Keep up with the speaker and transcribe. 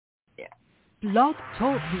Yeah. Blog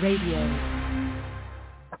Talk Radio.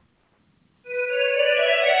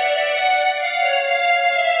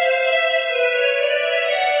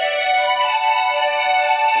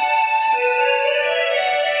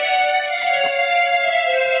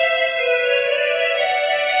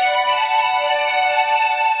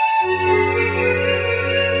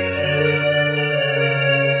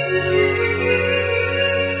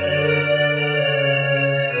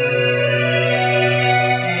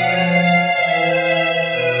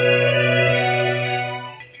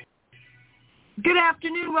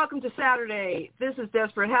 Welcome to Saturday. This is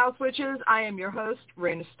Desperate House Witches. I am your host,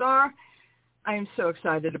 Raina Starr. I am so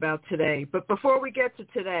excited about today. But before we get to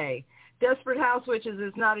today, Desperate House Witches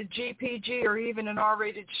is not a GPG or even an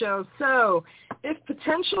R-rated show. So if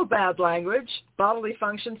potential bad language, bodily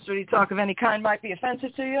functions, dirty talk of any kind might be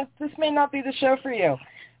offensive to you, this may not be the show for you.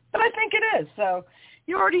 But I think it is. So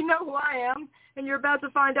you already know who I am, and you're about to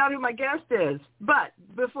find out who my guest is. But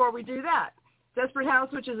before we do that, Desperate House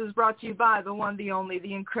Witches is brought to you by the one, the only,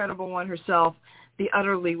 the incredible one herself, the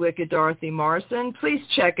utterly wicked Dorothy Morrison. Please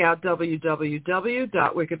check out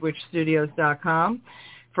www.wickedwitchstudios.com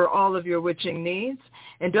for all of your witching needs.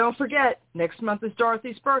 And don't forget, next month is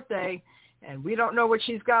Dorothy's birthday, and we don't know what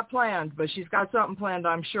she's got planned, but she's got something planned,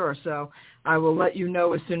 I'm sure. So I will let you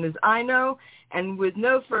know as soon as I know. And with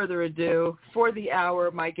no further ado, for the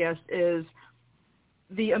hour, my guest is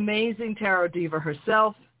the amazing tarot diva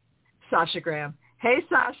herself, Sasha Graham. Hey,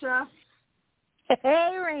 Sasha.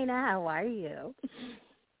 Hey, Raina. How are you?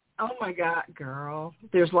 Oh, my God, girl.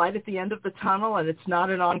 There's light at the end of the tunnel, and it's not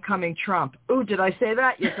an oncoming Trump. Ooh, did I say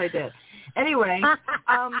that? Yes, I did. Anyway,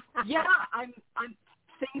 yeah, I'm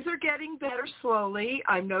things are getting better slowly.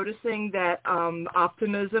 I'm noticing that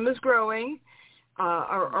optimism is growing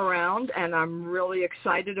around, and I'm really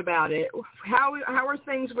excited about it. How are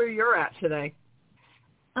things where you're at today?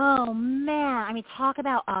 Oh man, I mean, talk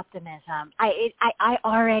about optimism. I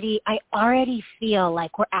already feel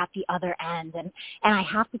like we're at the other end, and I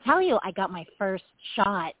have to tell you, I got my first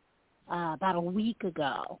shot about a week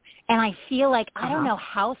ago, and I feel like I don't know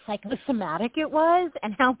how psychosomatic it was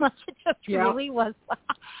and how much it just really was.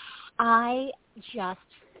 I just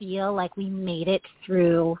feel like we made it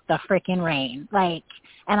through the freaking rain, and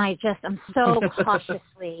I'm so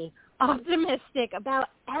cautiously optimistic about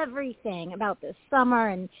everything, about this summer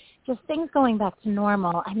and just things going back to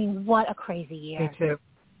normal. I mean, what a crazy year. Me too.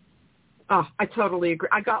 Oh, I totally agree.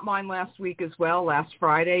 I got mine last week as well, last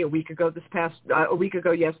Friday, a week ago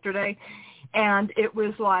yesterday, and it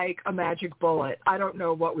was like a magic bullet. I don't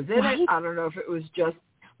know what was in it. I don't know if it was just,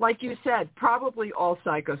 like you said, probably all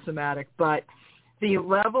psychosomatic, but the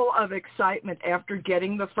level of excitement after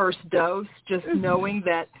getting the first dose, just knowing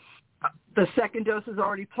that the second dose is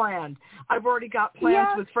already planned. I've already got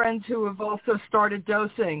plans with friends who have also started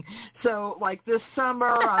dosing. So, like this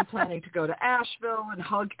summer, I'm planning to go to Asheville and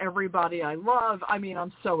hug everybody I love. I mean,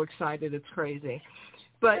 I'm so excited. It's crazy.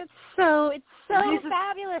 But it's so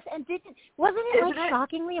fabulous. And wasn't it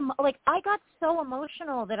shockingly I got so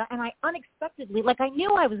emotional that I unexpectedly, I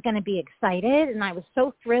knew I was going to be excited, and I was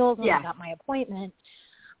so thrilled when I got my appointment.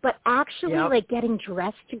 But actually, getting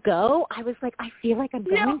dressed to go, I was like, I feel like I'm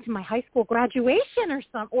going to my high school graduation or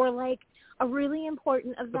something, or a really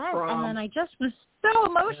important event. And then I just was so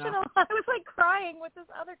emotional. I was crying with this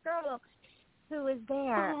other girl who was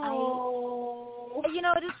there. Oh.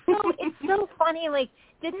 It's so funny.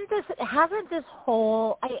 Hasn't this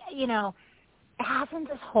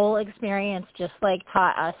whole experience just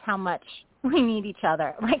taught us how much we need each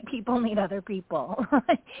other, people need other people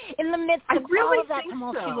in the midst of all of that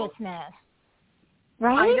tumultuousness.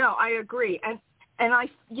 Right? I know, I agree. And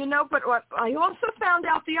but what I also found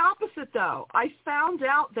out the opposite, though. I found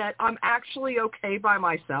out that I'm actually okay by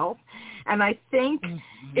myself, and I think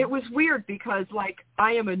it was weird because,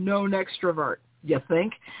 I am a known extrovert, you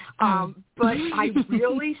think? But I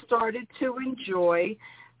really started to enjoy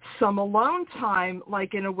some alone time,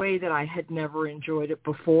 in a way that I had never enjoyed it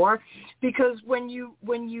before, because when you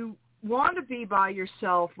want to be by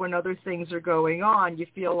yourself when other things are going on, you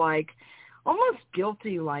feel almost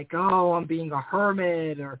guilty, oh, I'm being a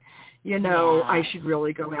hermit, or I should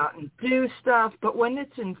really go out and do stuff. But when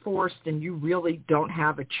it's enforced and you really don't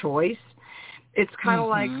have a choice, it's kind of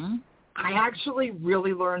I actually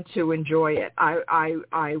really learned to enjoy it.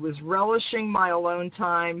 I was relishing my alone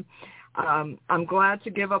time. I'm glad to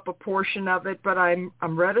give up a portion of it, but I'm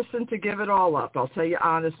reticent to give it all up, I'll tell you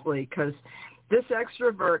honestly, because this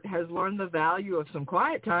extrovert has learned the value of some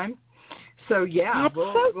quiet time. So,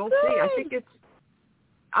 we'll see. I think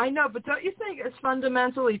I know, but don't you think it's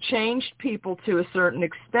fundamentally changed people to a certain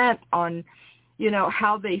extent on,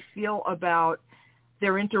 how they feel about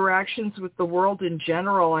their interactions with the world in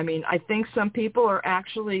general. I mean, I think some people are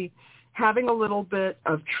actually having a little bit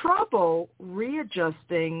of trouble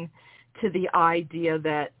readjusting to the idea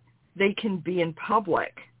that they can be in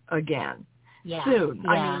public again soon. Yeah.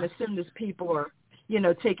 I mean, as soon as people are,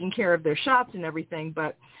 taking care of their shots and everything.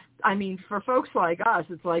 But, I mean, for folks like us,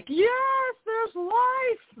 it's like, yes, there's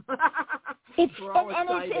life.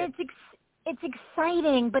 It's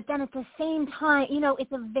exciting, but then at the same time,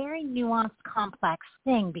 it's a very nuanced, complex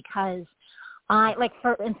thing because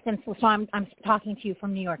for instance, so I'm talking to you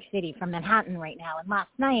from New York City, from Manhattan right now, and last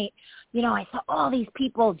night, I saw all these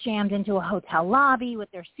people jammed into a hotel lobby with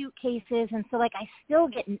their suitcases, and so, I still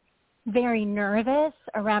get very nervous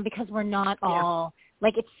around because we're not all,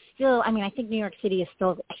 it's still, I think New York City is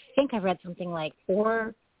still, I think I read something like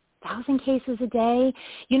 4,000 cases a day.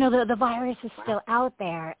 The virus is still out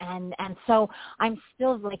there, and so I'm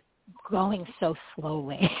still, going so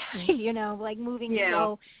slowly, moving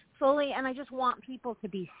so slowly, and I just want people to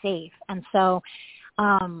be safe. And so,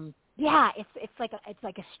 it's like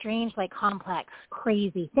a strange, like complex,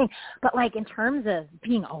 crazy thing. But in terms of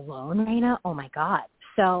being alone right now, oh my God.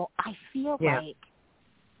 So I feel like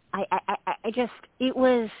I just, it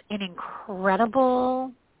was an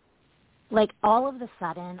incredible, all of a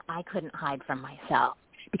sudden I couldn't hide from myself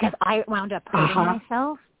because I wound up hurting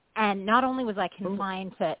myself. And not only was I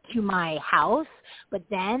confined to my house, but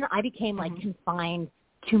then I became confined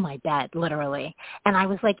to my bed, literally. And I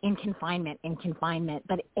was in confinement.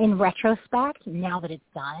 But in retrospect, now that it's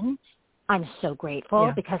done, I'm so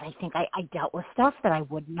grateful because I think I dealt with stuff that I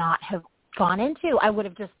would not have gone into. I would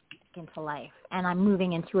have just into life, and I'm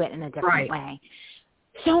moving into it in a different way.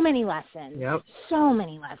 So many lessons. Yep. So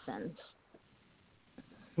many lessons.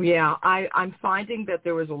 Yeah, I'm finding that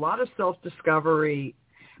there was a lot of self-discovery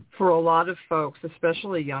for a lot of folks,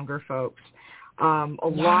 especially younger folks. A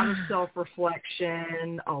lot of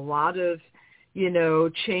self-reflection, a lot of,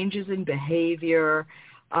 changes in behavior.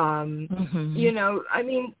 There's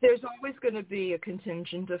always going to be a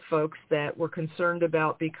contingent of folks that we're concerned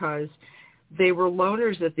about because they were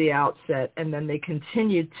loners at the outset, and then they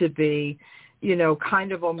continued to be,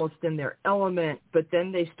 kind of almost in their element, but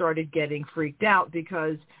then they started getting freaked out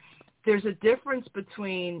because there's a difference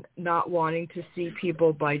between not wanting to see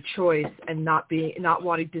people by choice and not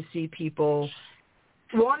wanting to see people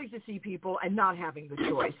and not having the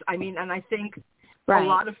choice. I mean, and I think a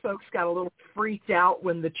lot of folks got a little freaked out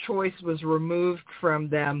when the choice was removed from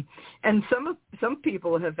them. And some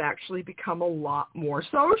people have actually become a lot more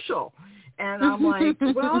social. And I'm like,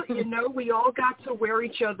 well, we all got to wear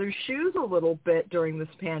each other's shoes a little bit during this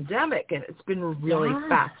pandemic, and it's been a really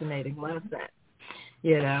fascinating lesson.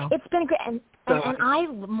 It's been great, and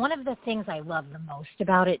one of the things I love the most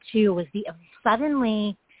about it too was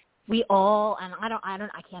suddenly we all, and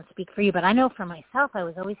I can't speak for you, but I know for myself, I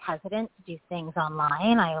was always hesitant to do things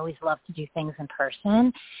online. I always loved to do things in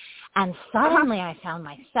person. And suddenly I found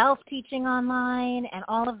myself teaching online, and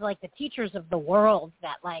all of the teachers of the world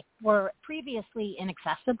that were previously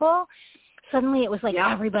inaccessible. Suddenly it was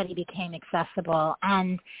everybody became accessible.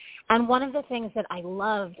 And one of the things that I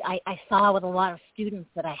loved, I saw with a lot of students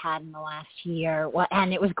that I had in the last year,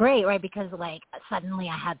 and it was great, right, because, suddenly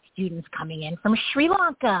I had students coming in from Sri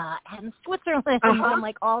Lanka and Switzerland from,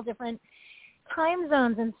 all different time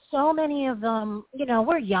zones, and so many of them,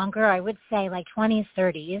 were younger, I would say, 20s,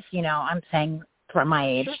 30s, I'm saying for my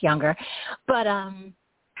age, younger, but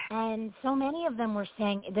and so many of them were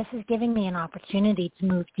saying, this is giving me an opportunity to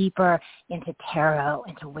move deeper into tarot,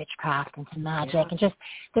 into witchcraft, into magic, and just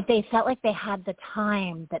that they felt like they had the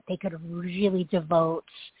time that they could really devote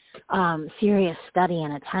serious study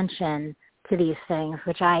and attention to these things,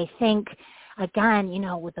 which I think, again,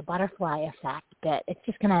 with the butterfly effect bit, it's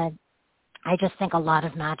just going to, I just think a lot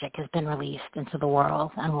of magic has been released into the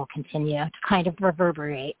world and will continue to kind of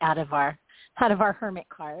reverberate out of our hermit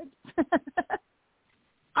cards.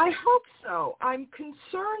 I hope so. I'm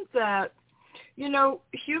concerned that,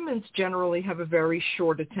 humans generally have a very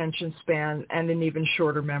short attention span and an even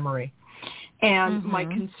shorter memory. And my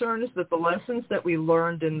concern is that the lessons that we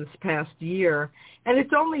learned in this past year, and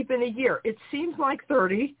it's only been a year, it seems like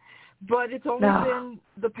 30, but it's only been,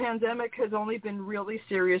 the pandemic has only been really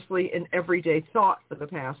seriously in everyday thought for the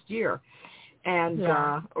past year, and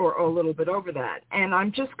or a little bit over that. And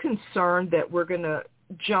I'm just concerned that we're going to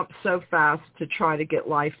jump so fast to try to get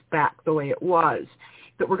life back the way it was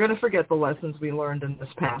that we're going to forget the lessons we learned in this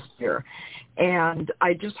past year. And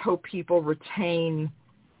I just hope people retain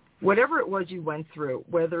whatever it was you went through,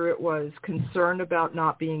 whether it was concern about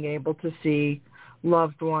not being able to see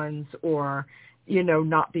loved ones or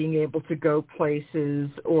not being able to go places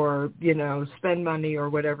or, spend money or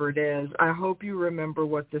whatever it is. I hope you remember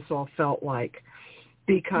what this all felt like,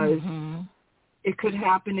 because it could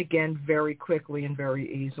happen again very quickly and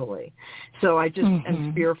very easily. So I just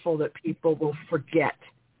am fearful that people will forget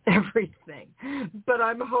everything. But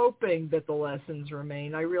I'm hoping that the lessons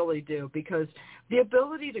remain. I really do, because the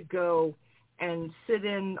ability to go and sit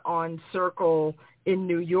in on Circle in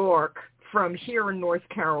New York from here in North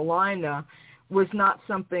Carolina was not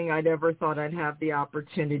something I'd ever thought I'd have the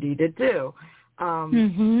opportunity to do.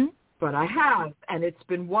 But I have, and it's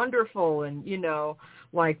been wonderful. And,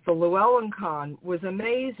 like the Llewellyn Con was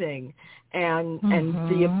amazing. And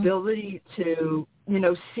the ability to,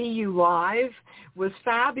 see you live was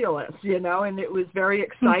fabulous, and it was very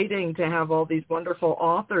exciting to have all these wonderful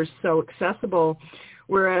authors so accessible,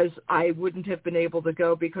 whereas I wouldn't have been able to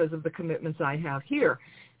go because of the commitments I have here.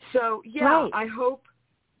 So, I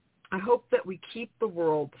hope that we keep the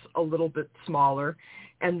worlds a little bit smaller,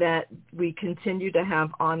 and that we continue to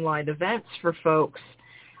have online events for folks,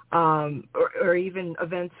 or even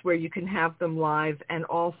events where you can have them live and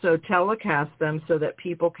also telecast them so that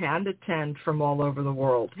people can attend from all over the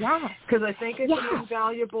world. Yes. Because I think it's an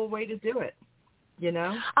invaluable way to do it,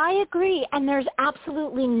 I agree, and there's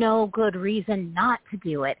absolutely no good reason not to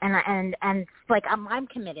do it. And like I'm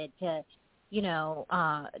committed to,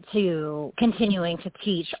 to continuing to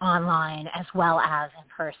teach online as well as in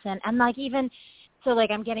person. And like so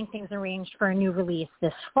I'm getting things arranged for a new release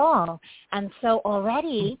this fall. And so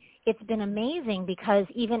already it's been amazing, because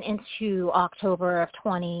even into October of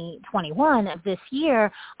 2021 of this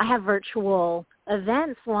year, I have virtual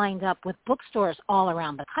events lined up with bookstores all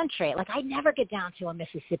around the country. Like I never get down to a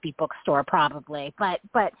Mississippi bookstore probably, but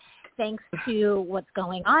thanks to what's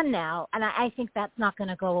going on now, and I think that's not going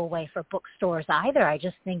to go away for bookstores either. I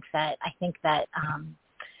think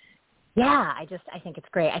it's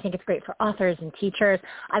great. I think it's great for authors and teachers.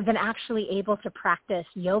 I've been actually able to practice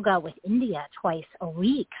yoga with India twice a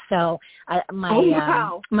week. So my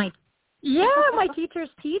teacher's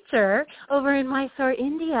teacher over in Mysore,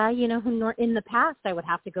 India, who in the past I would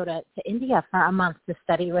have to go to India for a month to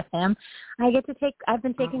study with him. I've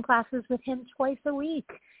been taking classes with him twice a week.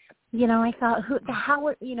 I thought,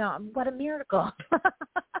 what a miracle.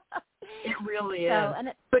 It really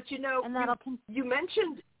is. But you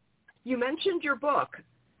mentioned your book,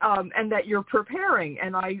 and that you're preparing,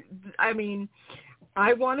 and I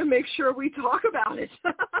want to make sure we talk about it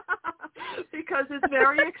because it's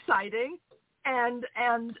very exciting. And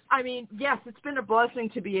yes, it's been a blessing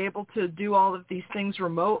to be able to do all of these things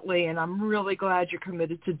remotely, and I'm really glad you're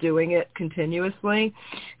committed to doing it continuously,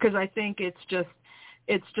 because I think it's just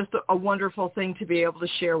a wonderful thing to be able to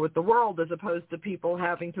share with the world, as opposed to people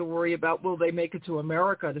having to worry about, will they make it to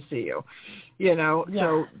America to see you?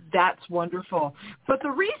 So that's wonderful. But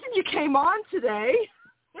the reason you came on today,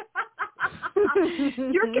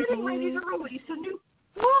 you're getting ready to release a new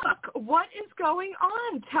book. What is going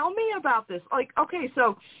on? Tell me about this.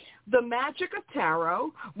 So the Magic of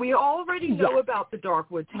Tarot, we already know about the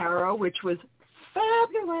Darkwood Tarot, which was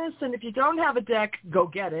fabulous. And if you don't have a deck, go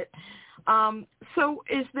get it. So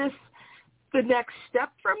is this the next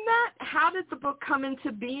step from that? How did the book come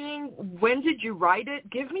into being? When did you write it?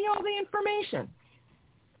 Give me all the information.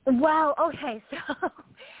 Well, okay,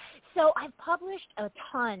 so I've published a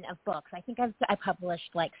ton of books. I think I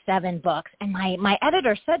published like 7 books, and my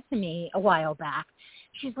editor said to me a while back,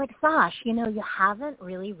 she's like, Sash, you haven't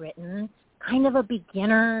really written kind of a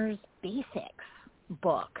beginner's basics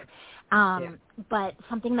book. But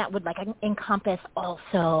something that would encompass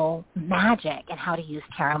also magic and how to use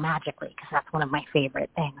tarot magically, because that's one of my favorite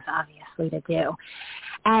things, obviously, to do.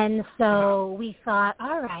 And so we thought,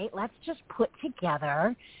 all right, let's just put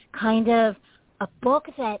together kind of a book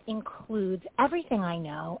that includes everything I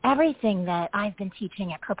know, everything that I've been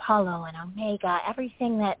teaching at Kripalu and Omega,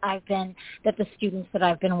 everything that that the students that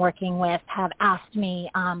I've been working with have asked me,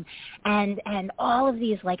 and all of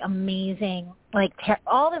these amazing,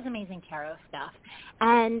 all this amazing tarot stuff.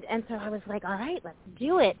 And so I was like, all right, let's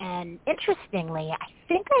do it. And interestingly, I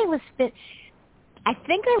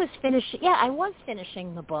was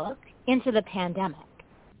finishing the book into the pandemic.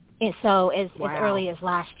 So as early as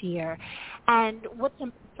last year. And what's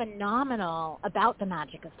phenomenal about the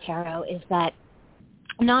Magic of Tarot is that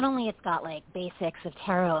not only it's got basics of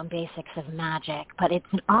tarot and basics of magic, but it's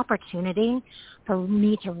an opportunity for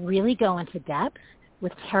me to really go into depth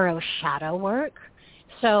with tarot shadow work.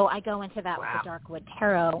 So I go into that with the Darkwood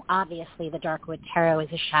Tarot. Obviously, the Darkwood Tarot is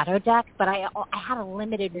a shadow deck, but I had a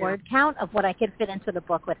limited word count of what I could fit into the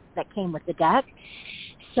book that came with the deck.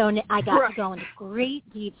 So I got to go into great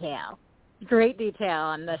detail great detail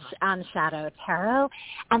on the on Shadow Tarot,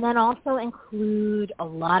 and then also include a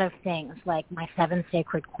lot of things like my 7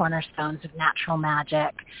 sacred cornerstones of natural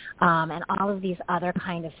magic, and all of these other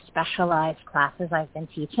kind of specialized classes I've been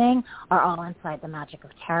teaching are all inside the Magic of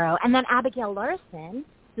Tarot. And then Abigail Larson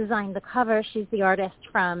designed the cover. She's the artist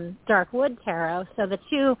from Darkwood Tarot, so the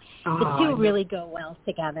two really go well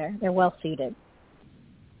together. They're well suited.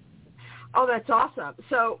 Oh, that's awesome.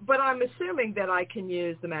 So, but I'm assuming that I can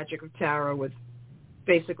use the Magic of Tarot with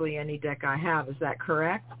basically any deck I have. Is that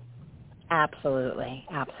correct? Absolutely.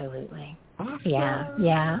 Absolutely. Awesome.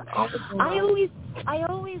 Yeah. Awesome. I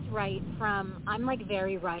always write from, I'm like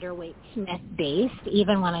very Rider-Waite Smith based,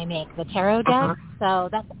 even when I make the tarot deck. So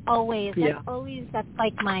that's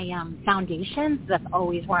like my foundation. That's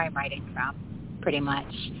always where I'm writing from, pretty much.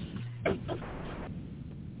 Is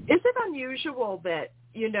it unusual that,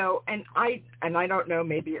 and I don't know,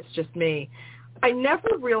 maybe it's just me, I never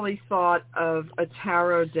really thought of a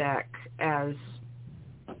tarot deck as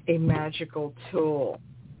a magical tool.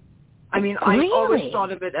 I mean, Really? I always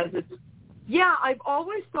thought of it as I've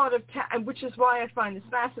always thought of, which is why I find this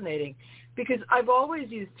fascinating, because I've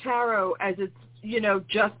always used tarot as it's,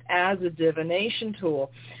 just as a divination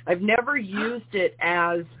tool. I've never used it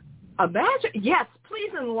as a magic. Yes,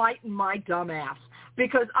 please enlighten my dumb ass,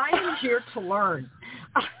 because I am here to learn.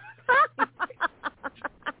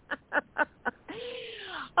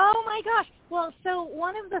 Oh my gosh. Well, so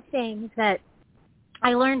one of the things that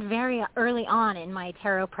I learned very early on in my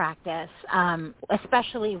tarot practice,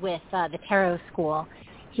 especially with the tarot school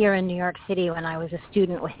here in New York City when I was a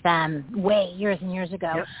student with them years and years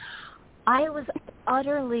ago, Yep. I was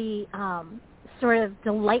utterly sort of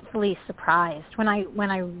delightfully surprised when I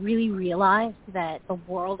really realized that the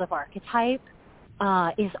world of archetype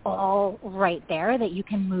is all right there, that you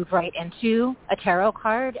can move right into a tarot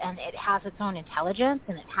card, and it has its own intelligence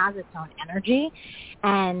and it has its own energy.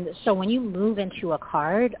 And so when you move into a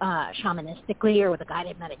card shamanistically or with a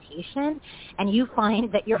guided meditation, and you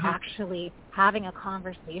find that you're actually having a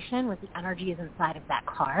conversation with the energies inside of that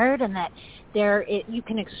card, and that you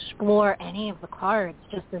can explore any of the cards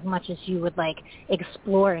just as much as you would like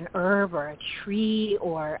explore an herb or a tree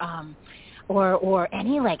or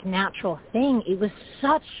any like natural thing. It was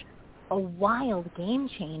such a wild game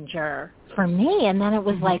changer for me. And then it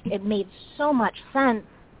was like, it made so much sense.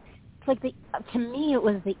 It's like to me, it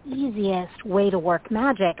was the easiest way to work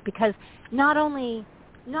magic, because not only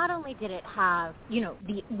did it have,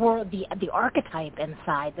 the world, the archetype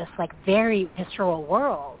inside this like very visceral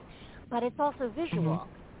world, but it's also visual.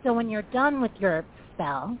 So when you're done with your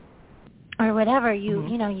spell or whatever,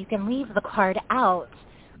 you can leave the card out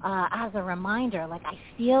as a reminder. Like I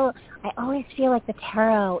always feel like the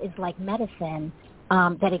tarot is like medicine,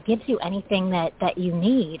 that it gives you anything that you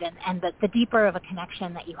need, and the deeper of a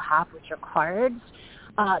connection that you have with your cards,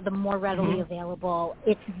 the more readily available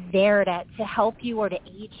it's there to help you or to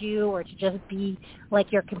aid you or to just be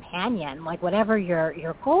like your companion, like whatever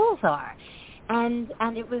your goals are. And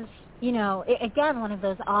it was, again, one of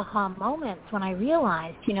those aha moments when I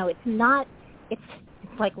realized, it's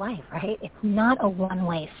like life, right? It's not a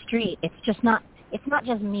one-way street. It's not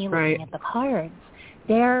just me looking at the cards.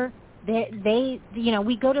 We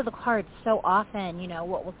go to the cards so often,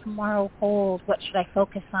 what will tomorrow hold? What should I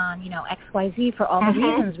focus on? X, Y, Z, for all the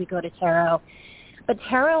reasons we go to tarot. But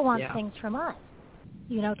tarot wants things from us.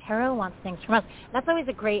 Tarot wants things from us. That's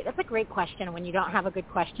a great question when you don't have a good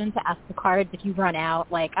question to ask the cards. If you run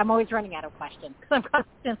out, like I'm always running out of questions because I'm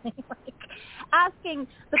constantly like asking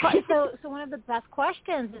the cards. So one of the best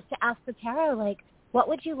questions is to ask the tarot, like, what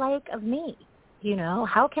would you like of me?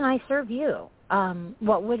 How can I serve you?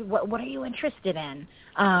 What are you interested in?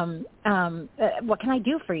 What can I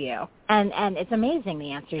do for you? And it's amazing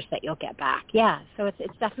the answers that you'll get back. Yeah. So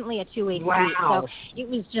it's definitely a two-way street. Wow. So it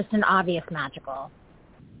was just an obvious magic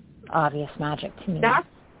to me.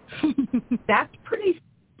 That's pretty,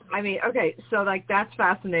 okay, so like that's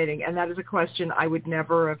fascinating, and that is a question I would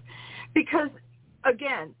never have, because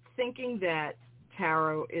again, thinking that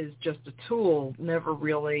tarot is just a tool, never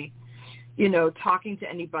really, talking to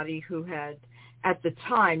anybody who had at the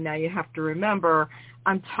time, now you have to remember,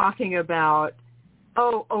 I'm talking about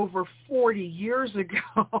over 40 years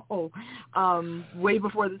ago, way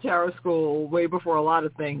before the tarot school, way before a lot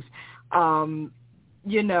of things,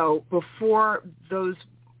 before those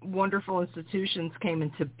wonderful institutions came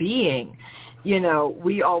into being,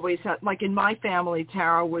 we always had, like in my family,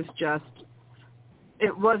 tarot was just,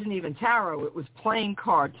 it wasn't even tarot, it was playing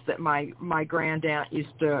cards that my grandaunt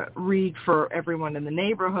used to read for everyone in the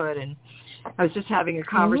neighborhood. And I was just having a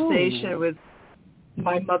conversation with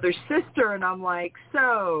my mother's sister, and I'm like,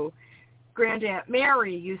 so Grand Aunt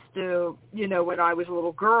Mary used to, when I was a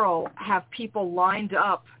little girl, have people lined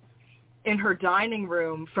up in her dining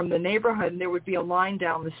room from the neighborhood, and there would be a line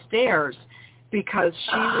down the stairs because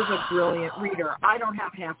she was a brilliant reader. I don't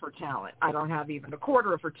have half her talent. I don't have even a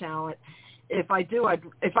quarter of her talent. If I did,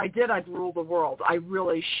 I'd rule the world.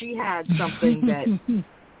 She had something that,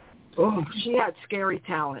 she had scary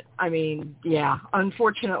talent. I mean, yeah,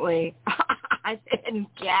 unfortunately, I didn't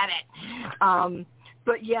get it.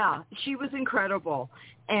 But yeah, she was incredible.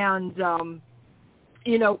 And,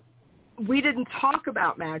 we didn't talk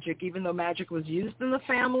about magic, even though magic was used in the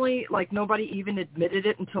family. Like, nobody even admitted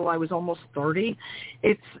it until I was almost 30.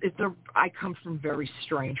 I come from very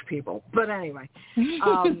strange people. But anyway,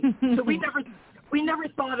 so we never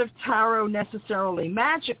thought of tarot necessarily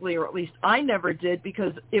magically, or at least I never did,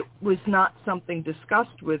 because it was not something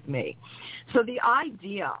discussed with me. So the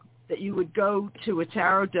idea that you would go to a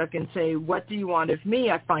tarot deck and say, what do you want of me,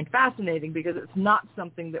 I find fascinating, because it's not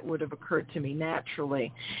something that would have occurred to me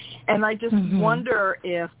naturally. And I just wonder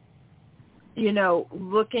if,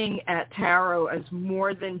 looking at tarot as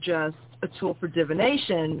more than just a tool for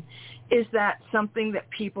divination, is that something that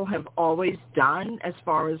people have always done as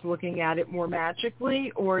far as looking at it more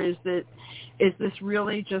magically, or is this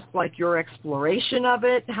really just like your exploration of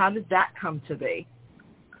it? How did that come to be?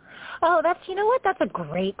 Oh, that's a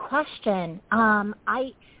great question.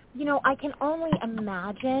 I can only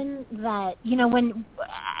imagine that,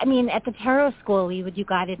 at the tarot school, we would do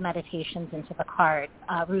guided meditations into the cards.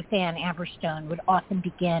 Ruth Ann Amberstone would often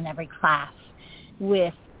begin every class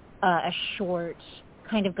with a short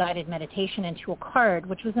kind of guided meditation into a card,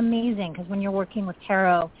 which was amazing, because when you're working with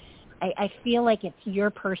tarot, I feel like it's your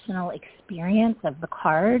personal experience of the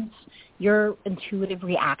cards, your intuitive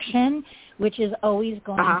reaction, which is always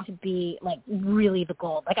going to be, like, really the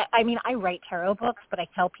gold. Like, I write tarot books, but I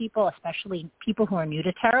tell people, especially people who are new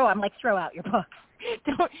to tarot, I'm like, throw out your books.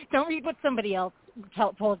 Don't read what somebody else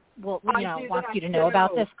wants you to know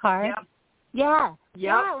about this card. Yep. Yeah. Yep.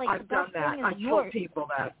 Yeah, like, I've done that. I tell people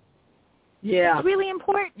that. Yeah. It's really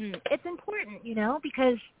important. It's important,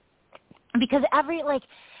 because every, like,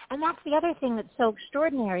 and that's the other thing that's so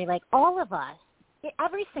extraordinary. Like, all of us,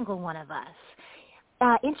 every single one of us,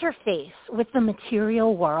 interface with the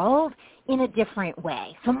material world in a different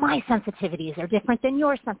way. So my sensitivities are different than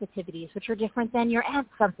your sensitivities, which are different than your aunt's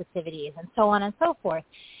sensitivities, and so on and so forth.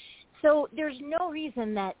 So there's no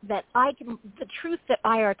reason that the truth that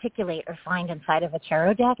I articulate or find inside of a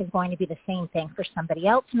tarot deck is going to be the same thing for somebody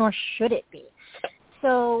else, nor should it be.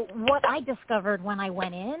 So what I discovered when I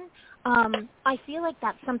went in, I feel like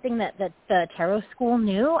that's something that the tarot school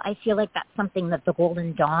knew. I feel like that's something that the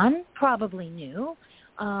Golden Dawn probably knew.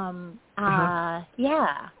 I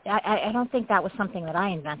don't think that was something that I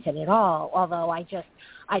invented at all, although I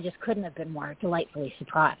just couldn't have been more delightfully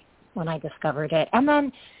surprised when I discovered it. And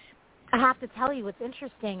then I have to tell you, what's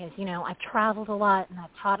interesting is, I've traveled a lot and I've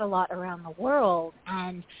taught a lot around the world,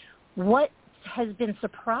 and what has been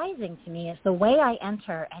surprising to me is the way I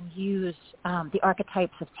enter and use the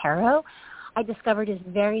archetypes of tarot, I discovered is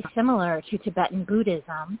very similar to Tibetan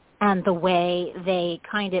Buddhism and the way they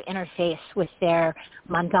kind of interface with their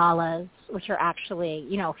mandalas, which are actually,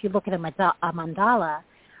 if you look at a mandala,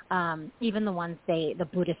 even the ones the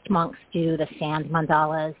Buddhist monks do, the sand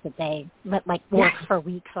mandalas that they work for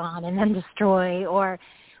weeks on and then destroy, or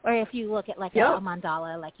if you look at a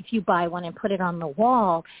mandala, like if you buy one and put it on the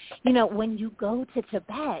wall, when you go to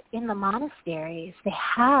Tibet in the monasteries, they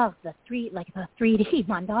have the 3D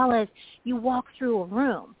mandalas. You walk through a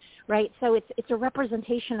room, right? So it's a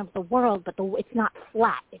representation of the world, but it's not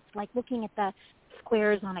flat. It's like looking at the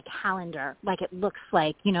squares on a calendar. Like it looks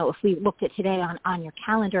like, if we looked at today on your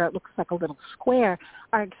calendar, it looks like a little square.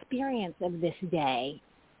 Our experience of this day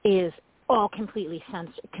is all completely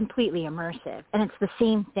immersive. And it's the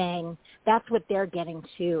same thing. That's what they're getting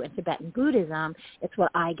to in Tibetan Buddhism. It's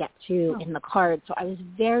what I get to in the cards. So I was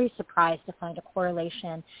very surprised to find a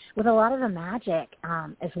correlation with a lot of the magic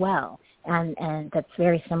as well. And that's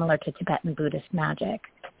very similar to Tibetan Buddhist magic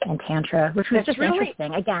and Tantra, which was just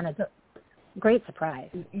interesting. Again, it's a great surprise.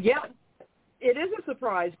 Yeah. It is a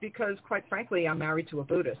surprise because, quite frankly, I'm married to a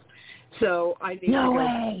Buddhist. So I need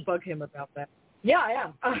to bug him about that. Yeah, I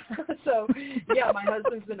am. So, my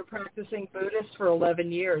husband's been a practicing Buddhist for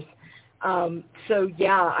 11 years.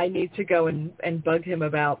 I need to go and bug him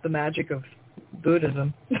about the magic of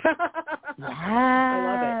Buddhism. Yes. I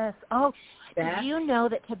love it. Oh, do you know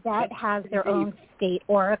that Tibet has their own state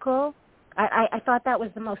oracle? I thought that was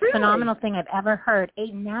the most phenomenal thing I've ever heard, a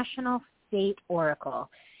national state oracle.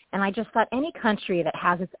 And I just thought any country that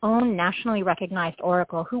has its own nationally recognized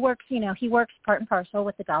oracle, he works part and parcel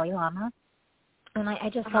with the Dalai Lama, And I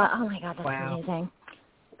just thought, oh, my God, that's amazing.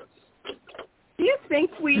 Do you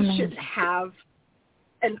think we should have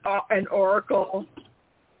an oracle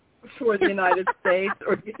for the United States,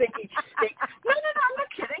 or do you think each state? No, I'm not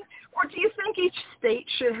kidding. Or do you think each state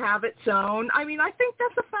should have its own? I mean, I think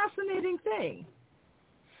that's a fascinating thing.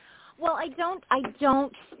 Well, I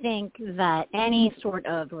don't think that any sort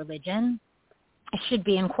of religion should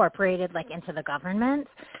be incorporated like into the government.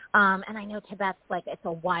 And I know Tibet's like, it's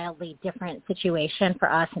a wildly different situation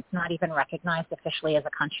for us. It's not even recognized officially as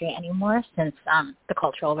a country anymore since the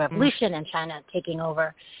Cultural Revolution and China taking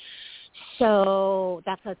over. So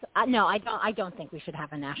that's no, I don't think we should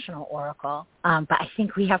have a national oracle. But I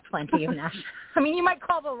think we have plenty of national. I mean, you might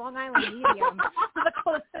call the Long Island medium the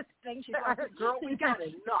closest thing to our girl. We got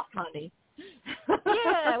enough, honey.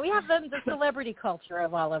 Yeah, we have the celebrity culture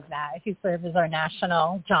of all of that. Who serves as our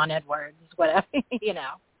national John Edwards, whatever, you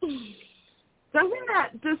know. Does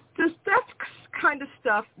that kind of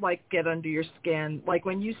stuff like get under your skin? Like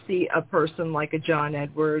when you see a person like a John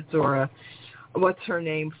Edwards or a what's her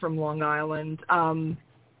name from Long Island?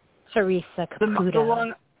 Teresa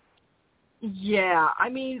Caputo. Yeah, I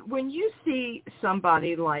mean, when you see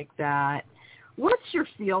somebody like that, what's your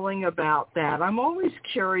feeling about that? I'm always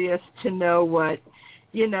curious to know what,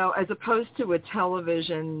 you know, as opposed to a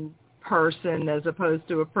television person, as opposed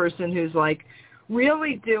to a person who's like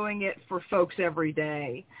really doing it for folks every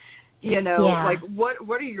day. You know, like what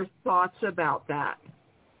are your thoughts about that?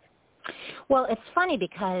 Well, it's funny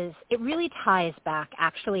because it really ties back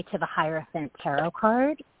actually to the Hierophant tarot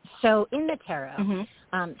card. So in the tarot,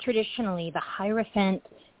 traditionally the Hierophant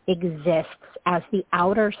exists as the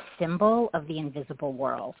outer symbol of the invisible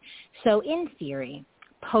world. So in theory,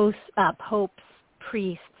 popes,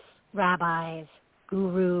 priests, rabbis,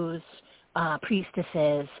 gurus,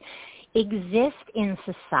 priestesses exist in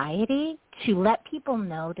society to let people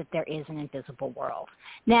know that there is an invisible world.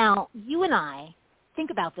 Now, you and I think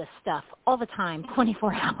about this stuff all the time,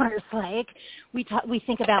 24 hours. Like we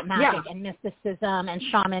think about magic and mysticism and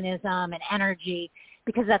shamanism and energy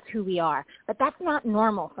because that's who we are. But that's not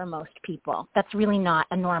normal for most people. That's really not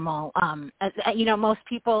a normal, you know, most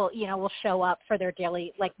people, you know, will show up for their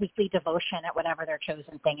daily, like weekly devotion at whatever their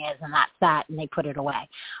chosen thing is, and that's that, and they put it away.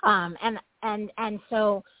 And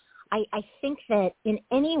so I think that in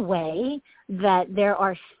any way that there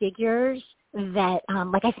are figures that,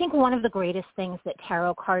 like I think one of the greatest things that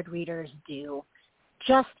tarot card readers do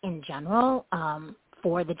just in general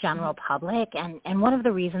for the general public, and one of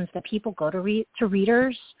the reasons that people go to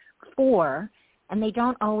readers for, and they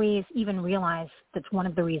don't always even realize that's one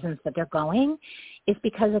of the reasons that they're going, is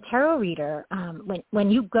because a tarot reader,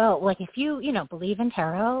 when you go, like if you know, believe in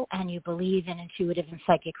tarot and you believe in intuitive and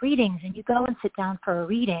psychic readings and you go and sit down for a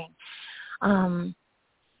reading,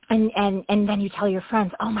 and then you tell your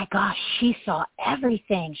friends, oh my gosh, she saw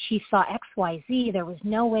everything. She saw X, Y, Z. There was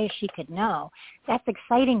no way she could know. That's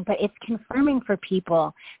exciting, but it's confirming for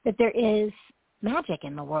people that there is magic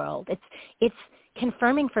in the world. It's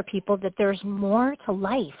confirming for people that there's more to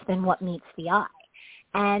life than what meets the eye.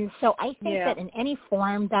 And so I think that in any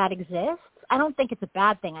form that exists, I don't think it's a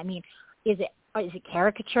bad thing. I mean, is it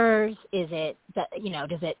caricatures? Is it, you know,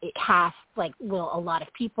 does it cast, like, will a lot of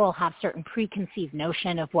people have certain preconceived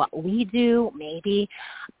notion of what we do? Maybe,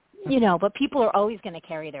 you know, but people are always going to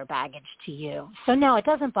carry their baggage to you. So no, it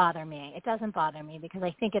doesn't bother me. It doesn't bother me because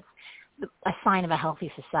I think it's a sign of a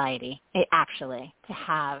healthy society, actually, to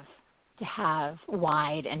have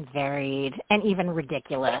wide and varied and even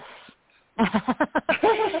ridiculous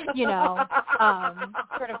you know,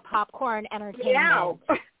 sort of popcorn entertainment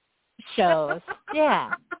shows.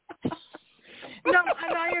 Yeah. No,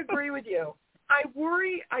 and I agree with you. I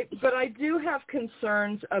worry, but I do have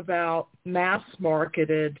concerns about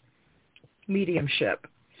mass-marketed mediumship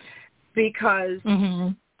because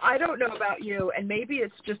I don't know about you, and maybe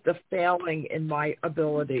it's just a failing in my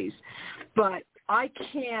abilities, but I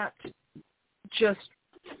can't just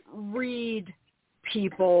read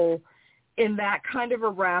people in that kind of a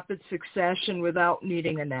rapid succession without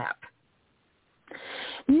needing a nap.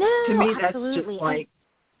 No, to me, that's absolutely. just like,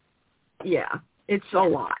 it's a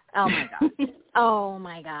lot. Oh my God. Oh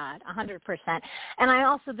my God, 100%. And I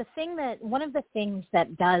also, one of the things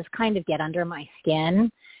that does kind of get under my skin,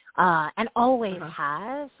 and always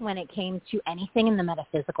has when it came to anything in the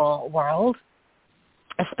metaphysical world,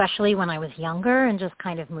 especially when I was younger and just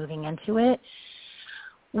kind of moving into it,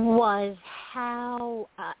 was how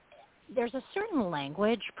there's a certain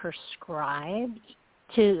language prescribed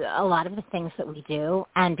to a lot of the things that we do.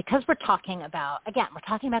 And because we're talking about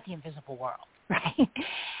the invisible world, right?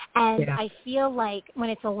 And I feel like when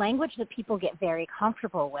it's a language that people get very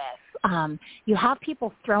comfortable with, you have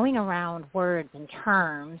people throwing around words and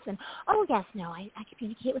terms and, oh, yes, no, I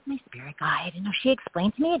communicate with my spirit guide. And she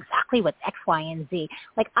explained to me exactly what's X, Y, and Z.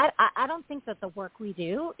 Like, I don't think that the work we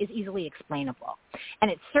do is easily explainable.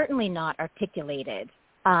 And it's certainly not articulated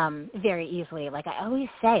very easily. Like I always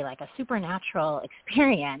say, like a supernatural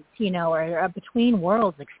experience, or a between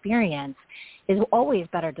worlds experience is always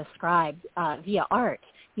better described via art.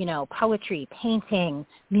 Poetry, painting,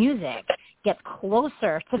 music gets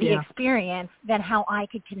closer to the experience than how I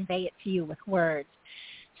could convey it to you with words.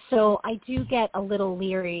 So I do get a little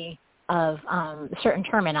leery of certain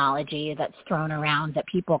terminology that's thrown around that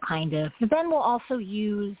people kind of then will also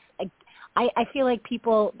use. I feel like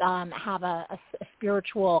people have a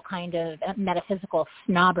spiritual kind of metaphysical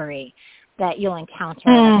snobbery that you'll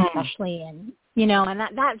encounter, especially in, and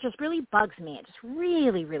that just really bugs me. It just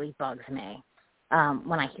really, really bugs me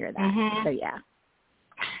when I hear that. So, yeah.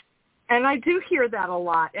 And I do hear that a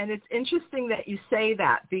lot. And it's interesting that you say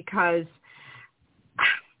that because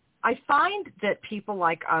I find that people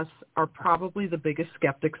like us are probably the biggest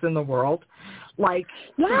skeptics in the world. Like,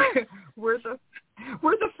 we're the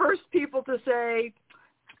first people to say,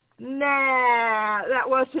 nah, that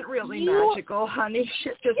wasn't really magical, honey.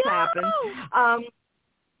 Shit just happened.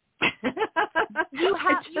 You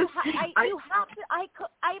have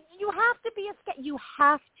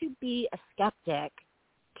to be a skeptic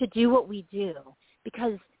to do what we do,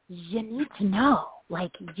 because you need to know.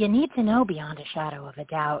 Like, you need to know beyond a shadow of a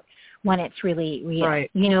doubt when it's really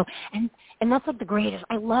real, and that's like the greatest.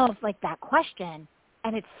 I love like that question,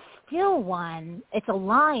 and it's still it's a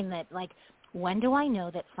line that, like, when do I know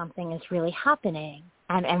that something is really happening,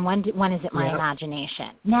 and when is it my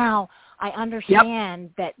imagination? Now, I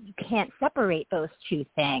understand that you can't separate those two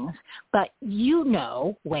things, but you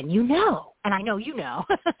know when you know, and I know you know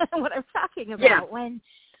what I'm talking about when.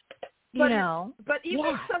 But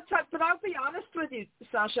even sometimes, but I'll be honest with you,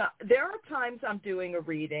 Sasha, there are times I'm doing a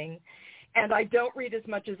reading and I don't read as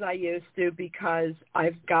much as I used to because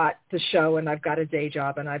I've got the show and I've got a day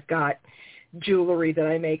job and I've got jewelry that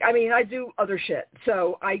I make. I mean, I do other shit.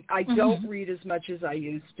 So I don't read as much as I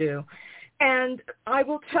used to. And I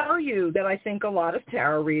will tell you that I think a lot of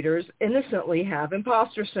tarot readers innocently have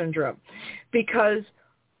imposter syndrome, because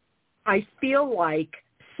I feel like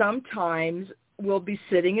sometimes we'll be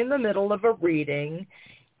sitting in the middle of a reading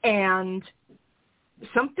and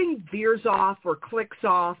something veers off or clicks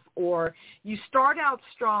off, or you start out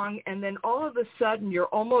strong and then all of a sudden you're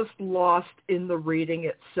almost lost in the reading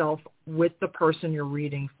itself with the person you're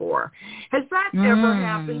reading for. Has that ever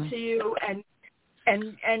happened to you? And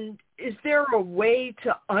is there a way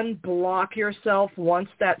to unblock yourself once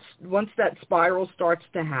that spiral starts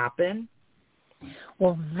to happen?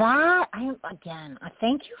 Well,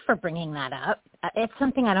 thank you for bringing that up. It's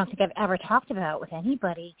something I don't think I've ever talked about with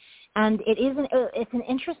anybody, and it's an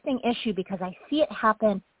interesting issue because I see it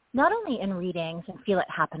happen not only in readings and feel it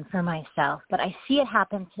happen for myself, but I see it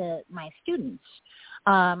happen to my students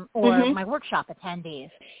or my workshop attendees.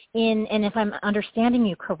 And if I'm understanding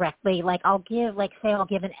you correctly, like I'll give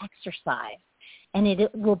an exercise, and it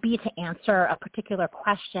will be to answer a particular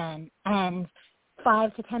question, and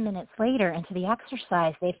 5 to 10 minutes later into the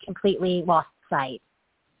exercise, they've completely lost sight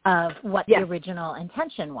of what the original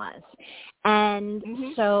intention was. And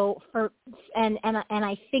so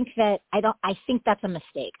I think that's a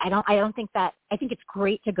mistake. I think it's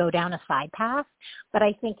great to go down a side path, but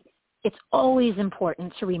I think it's always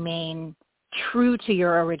important to remain true to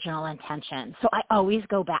your original intention. So I always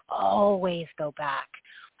go back.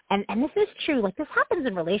 And this is true. Like, this happens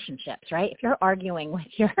in relationships, right? If you're arguing with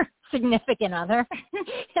your significant other,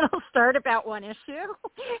 it'll start about one issue,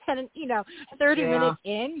 and 30 minutes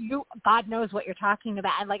in, God knows what you're talking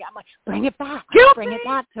about, and I'm like, bring it back.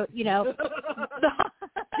 So you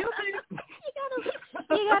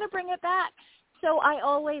gotta bring it back. So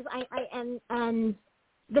and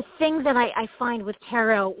the thing that I find with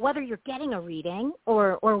tarot, whether you're getting a reading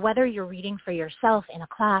or whether you're reading for yourself in a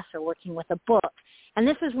class or working with a book, and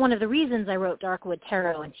this is one of the reasons I wrote Darkwood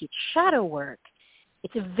Tarot and teach shadow work,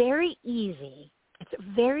 it's very easy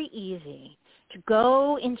to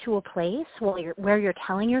go into a place where you're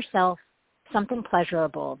telling yourself something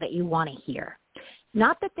pleasurable that you want to hear.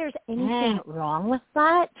 Not that there's anything wrong with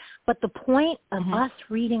that, but the point of us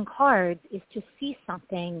reading cards is to see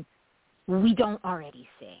something we don't already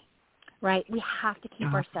see, right? We have to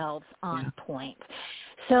keep ourselves on point.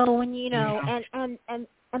 So when,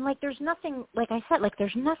 and like, there's nothing, like I said, like,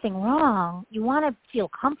 there's nothing wrong. You want to feel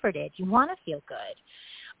comforted. You want to feel good.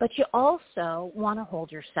 But you also want to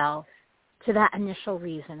hold yourself to that initial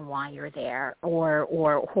reason why you're there, or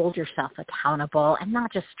hold yourself accountable, and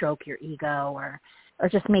not just stroke your ego or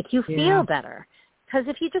just make you feel better. Because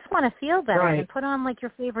if you just want to feel better, then put on like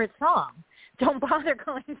your favorite song. Don't bother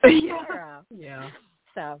going to zero. Yeah.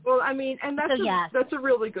 So. Well, I mean, and that's a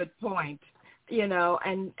really good point, you know,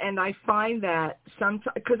 and I find that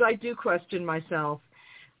sometimes, because I do question myself,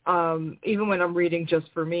 even when I'm reading just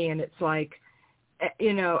for me, and it's like,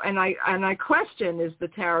 you know, and I question, is the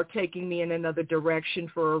tarot taking me in another direction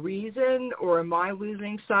for a reason, or am I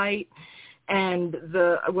losing sight? And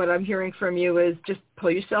what I'm hearing from you is just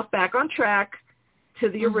pull yourself back on track to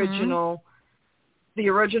the original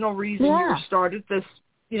reason you started this,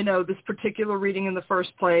 you know, this particular reading in the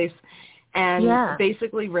first place, and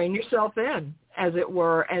basically rein yourself in, as it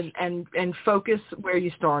were, and focus where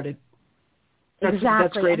you started.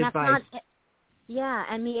 That's great advice.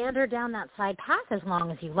 And meander down that side path as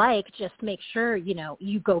long as you like. Just make sure, you know,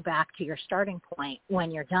 you go back to your starting point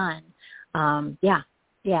when you're done.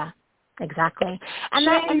 Exactly. And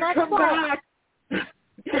Shane, that's come why. Back.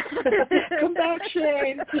 Come back,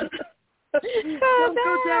 Shane. Don't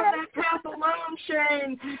go down that path alone,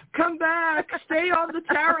 Shane. Come back. Stay on the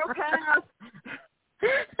tarot path.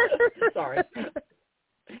 Sorry.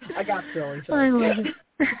 I got silly. I love it.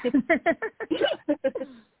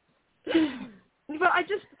 But I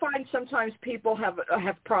just find sometimes people have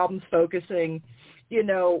problems focusing, you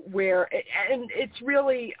know, and it's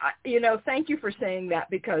really, you know, thank you for saying that,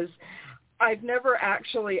 because I've never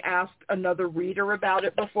actually asked another reader about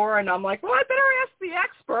it before, and I'm like, well, I better ask the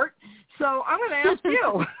expert, so I'm going to ask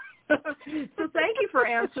you. So thank you for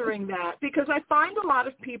answering that, because I find a lot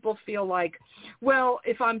of people feel like, well,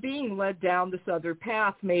 if I'm being led down this other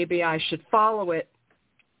path, maybe I should follow it.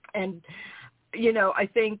 And, you know, I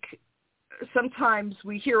think sometimes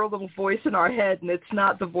we hear a little voice in our head, and it's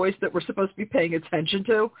not the voice that we're supposed to be paying attention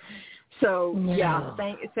to. So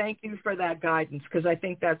thank you for that guidance, because I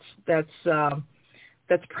think that's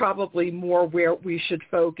probably more where we should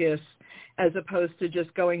focus, as opposed to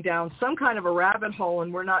just going down some kind of a rabbit hole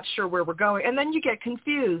and we're not sure where we're going. And then you get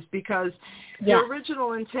confused, because your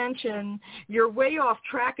original intention, you're way off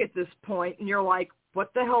track at this point, and you're like,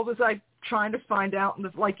 what the hell was I trying to find out? And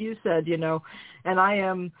like you said, you know, and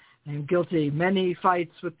I'm guilty. Many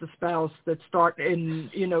fights with the spouse that start in,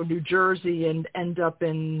 you know, New Jersey and end up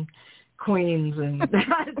in Queens, and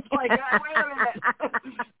it's like, oh, wait a minute,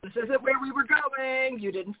 this isn't where we were going.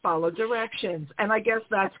 You didn't follow directions, and I guess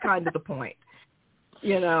that's kind of the point.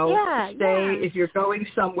 You know, if you're going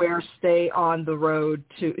somewhere, stay on the road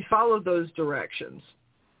to follow those directions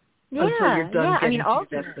until you're done getting to your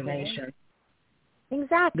destination.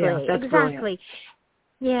 Exactly. Yeah, that's brilliant.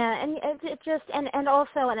 Yeah, and it just and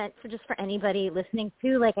also, and it's just for anybody listening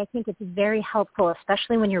too, like, I think it's very helpful,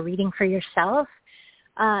 especially when you're reading for yourself,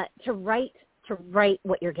 to write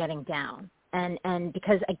what you're getting down. And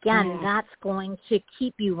because, again, that's going to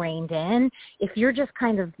keep you reined in. If you're just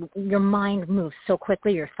kind of, your mind moves so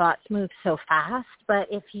quickly, your thoughts move so fast, but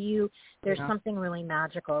if there's something really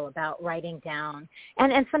magical about writing down,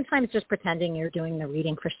 and sometimes just pretending you're doing the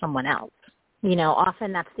reading for someone else. You know,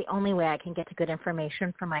 often that's the only way I can get to good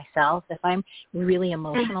information for myself. If I'm really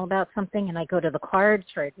emotional about something and I go to the cards,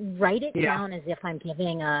 write it down as if I'm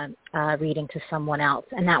giving a reading to someone else.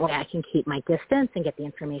 And that way I can keep my distance and get the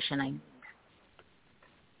information I need.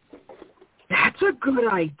 That's a good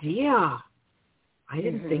idea. I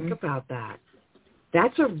didn't think about that.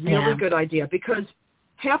 That's a really good idea, because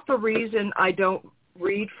half the reason I don't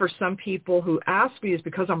read for some people who ask me is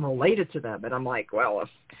because I'm related to them. And I'm like, well, if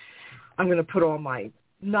I'm going to put all my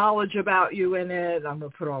knowledge about you in it, I'm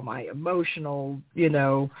going to put all my emotional, you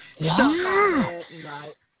know, stuff on it,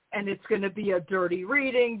 and it's going to be a dirty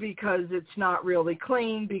reading because it's not really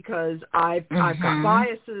clean, because I've got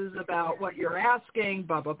biases about what you're asking,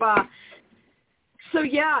 blah, blah, blah. So,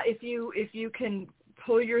 if you can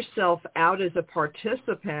pull yourself out as a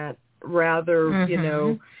participant rather, you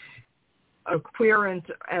know, a querent,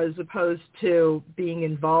 as opposed to being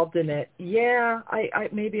involved in it, I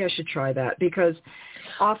maybe I should try that, because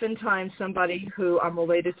oftentimes somebody who I'm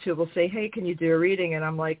related to will say, hey, can you do a reading? And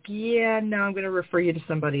I'm like, no, I'm going to refer you to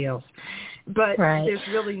somebody else. But there's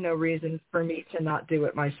really no reason for me to not do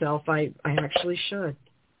it myself. I actually should.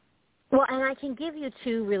 Well, and I can give you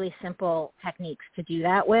two really simple techniques to do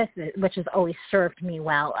that with, which has always served me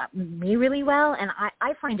really well, and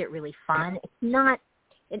I find it really fun.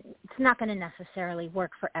 It's not going to necessarily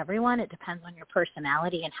work for everyone. It depends on your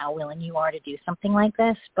personality and how willing you are to do something like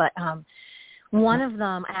this. But one of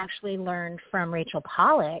them I actually learned from Rachel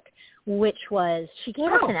Pollack, which was, she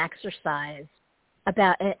gave us an exercise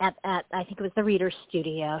about, at I think it was the Reader's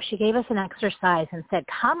Studio. She gave us an exercise and said,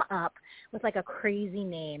 come up with like a crazy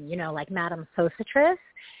name, you know, like Madame Sosatris.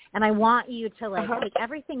 And I want you to like take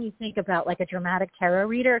everything you think about like a dramatic tarot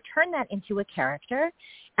reader, turn that into a character,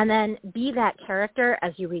 and then be that character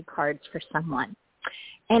as you read cards for someone.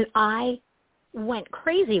 And I went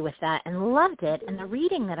crazy with that and loved it. And the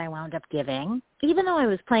reading that I wound up giving, even though I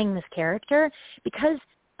was playing this character, because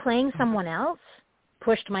playing someone else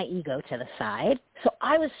pushed my ego to the side. So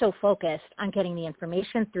I was so focused on getting the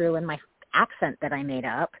information through and my accent that I made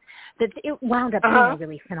up that it wound up being a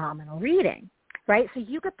really phenomenal reading, right? So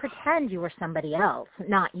you could pretend you were somebody else,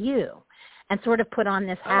 not you, and sort of put on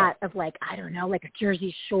this hat of like, I don't know, like a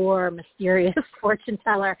Jersey Shore mysterious fortune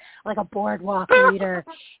teller, like a boardwalk reader,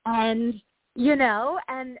 and you know,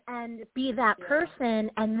 and be that person,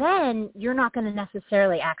 and then you're not going to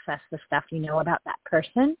necessarily access the stuff you know about that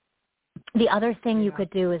person. The other thing you could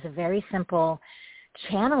do is a very simple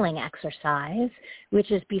channeling exercise,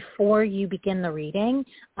 which is before you begin the reading,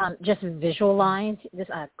 just visualize this.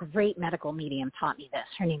 A great medical medium taught me this.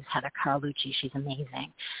 Her name's Heather Carlucci. She's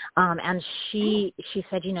amazing. And she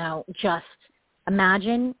said, you know, just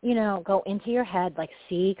imagine, you know, go into your head, like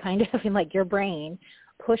see kind of in like your brain,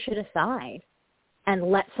 push it aside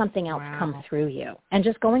and let something else come through you. And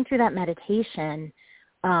just going through that meditation,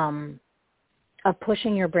 of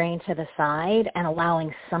pushing your brain to the side and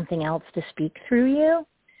allowing something else to speak through you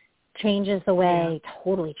changes the way,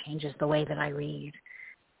 totally changes the way that I read.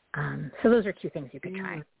 So those are two things you could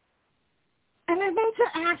try. And I meant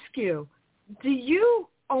to ask you, do you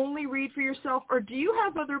only read for yourself, or do you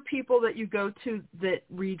have other people that you go to that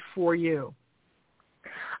read for you?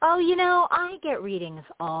 Oh, you know, I get readings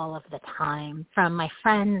all of the time from my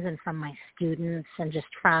friends and from my students, and just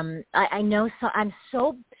from, I know, so I'm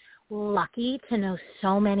so lucky to know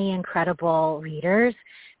so many incredible readers.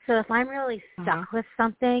 So if I'm really stuck with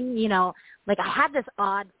something, you know, like I had this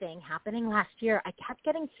odd thing happening last year. I kept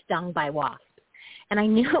getting stung by wasps. And I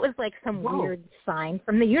knew it was like some weird sign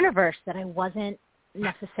from the universe that I wasn't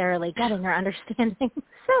necessarily getting or understanding.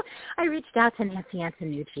 So I reached out to Nancy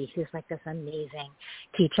Antonucci, who's like this amazing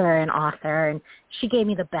teacher and author, and she gave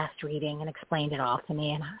me the best reading and explained it all to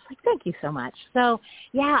me, and I was like, thank you so much. So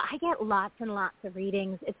yeah, I get lots and lots of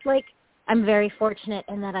readings. It's like I'm very fortunate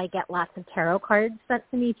in that I get lots of tarot cards sent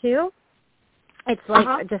to me too. It's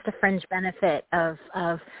like just a fringe benefit of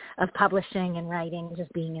publishing and writing,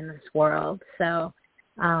 just being in this world. So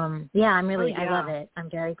yeah, I'm really I love it. I'm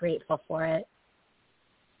very grateful for it.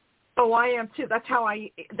 Oh, I am too. That's how I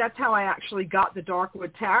actually got the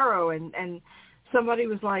Darkwood Tarot, and somebody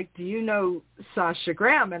was like, "Do you know Sasha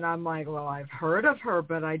Graham?" And I'm like, "Well, I've heard of her,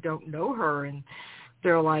 but I don't know her." And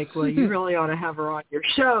they're like, "Well, you really ought to have her on your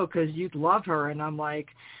show because you'd love her." And I'm like,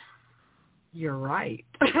 "You're right."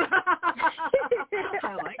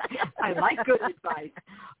 I like good advice.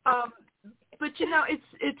 But you know,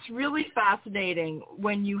 it's really fascinating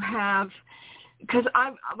when you have. Because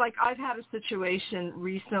I've had a situation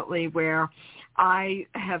recently where I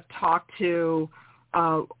have talked to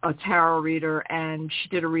a tarot reader, and she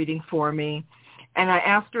did a reading for me, and I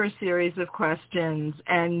asked her a series of questions,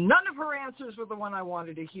 and none of her answers were the one I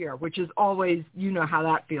wanted to hear, which is always, you know how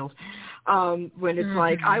that feels, when it's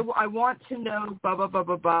like, I want to know blah, blah, blah,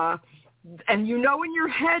 blah, blah, and you know in your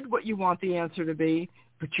head what you want the answer to be,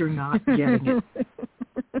 but you're not getting it.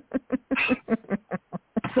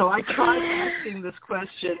 So I tried asking this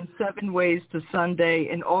question 7 ways to Sunday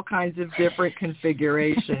in all kinds of different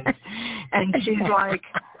configurations. And she's like,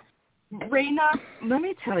 Raina, let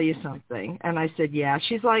me tell you something. And I said, yeah.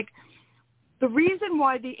 She's like, the reason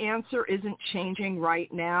why the answer isn't changing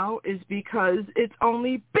right now is because it's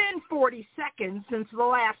only been 40 seconds since the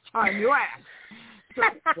last time you asked. So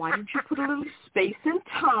why don't you put a little space and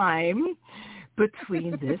time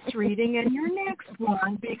between this reading and your next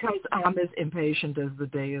one, because I'm as impatient as the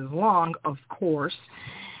day is long, of course.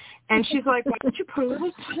 And she's like, why don't you put a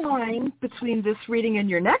little time between this reading and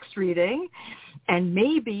your next reading, and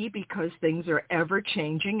maybe because things are ever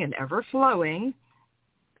changing and ever flowing,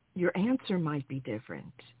 your answer might be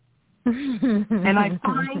different. And I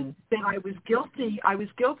find that I was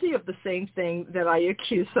guilty of the same thing that I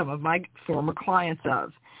accuse some of my former clients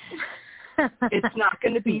of. It's not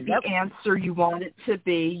going to be the answer you want it to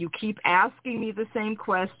be. You keep asking me the same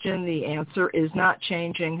question. The answer is not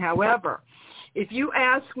changing. However, if you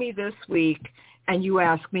ask me this week and you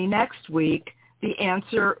ask me next week, the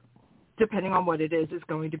answer, depending on what it is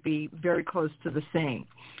going to be very close to the same.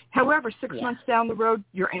 However, 6 months down the road,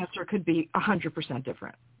 your answer could be 100%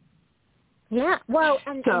 different. Yeah, well,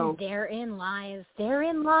 and therein lies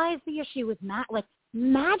the issue with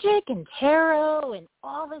magic and tarot and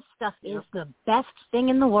all this stuff is the best thing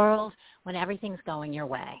in the world when everything's going your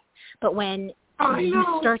way. But when I know.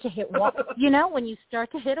 You start to hit wall. When you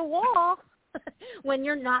start to hit a wall, when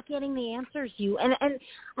you're not getting the answers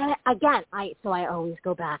I always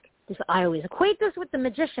go back. I always equate this with the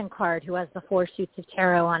magician card who has the 4 suits of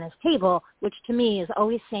tarot on his table, which to me is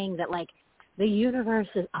always saying that like the universe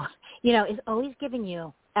is always giving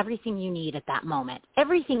you everything you need at that moment.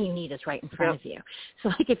 Everything you need is right in front of you. So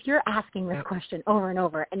like if you're asking this question over and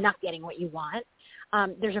over and not getting what you want,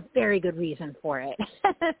 there's a very good reason for it.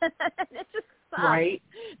 It just sucks. Right.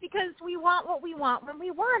 Because we want what we want when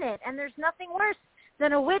we want it. And there's nothing worse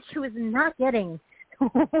than a witch who is not getting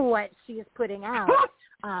what she is putting out.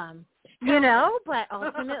 But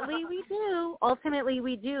ultimately we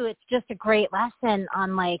do. It's just a great lesson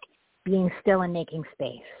on like being still and making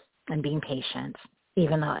space and being patient,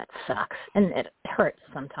 even though it sucks and it hurts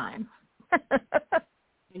sometimes.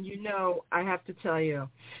 And I have to tell you,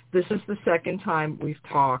 this is the second time we've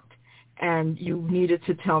talked, and you needed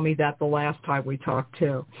to tell me that the last time we talked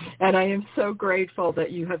too. And I am so grateful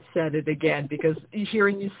that you have said it again, because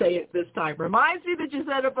hearing you say it this time reminds me that you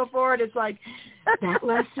said it before, and it's like, that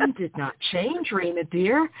lesson did not change, Rena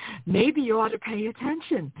dear. Maybe you ought to pay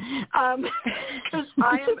attention. Because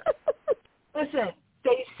listen,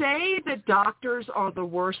 they say that doctors are the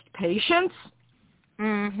worst patients,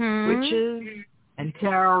 witches and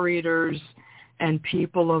tarot readers and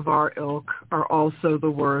people of our ilk are also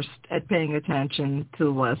the worst at paying attention to the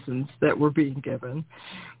lessons that we're being given.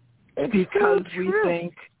 It's because so true.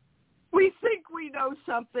 we think we know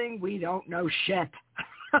something, we don't know shit.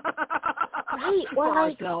 Right.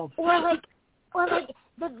 Ourselves.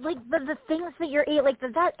 The things that you're like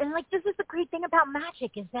that, and like this is the great thing about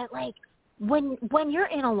magic is that like when you're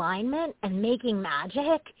in alignment and making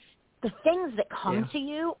magic, the things that come to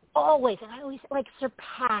you always, and I always like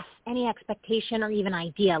surpass any expectation or even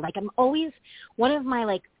idea. Like I'm always, one of my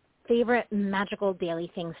like favorite magical daily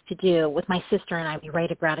things to do with my sister and I, we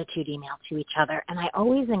write a gratitude email to each other, and I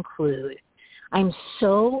always include, I'm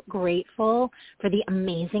so grateful for the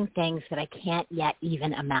amazing things that I can't yet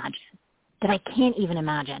even imagine,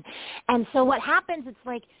 And so what happens, it's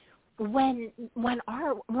like, when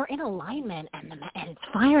we're in alignment and it's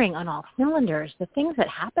firing on all cylinders, the things that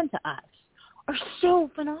happen to us are so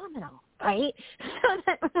phenomenal, right? So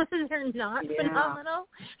that when they're not phenomenal,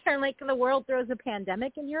 or like the world throws a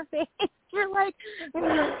pandemic in your face, you're like,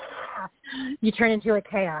 you turn into a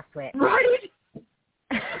chaos witch. Right.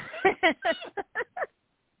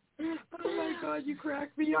 Oh my God, you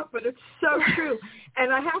crack me up, but it's so true.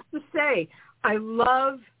 And I have to say, I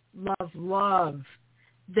love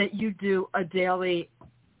that you do a daily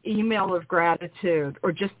email of gratitude,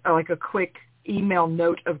 or just like a quick email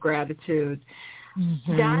note of gratitude.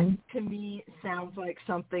 That to me sounds like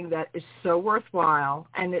something that is so worthwhile,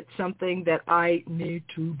 and it's something that I need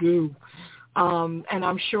to do. And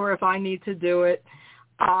I'm sure if I need to do it,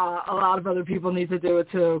 a lot of other people need to do it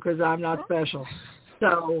too, because I'm not special.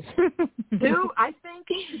 So, I think,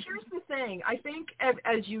 here's the thing. I think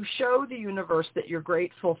as you show the universe that you're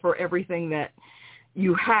grateful for everything that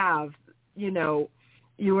you have,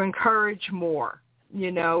 you encourage more.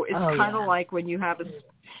 It's kind of like when you have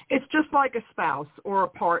it's just like a spouse or a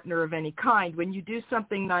partner of any kind. When you do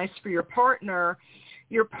something nice for your partner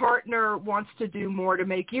wants to do more to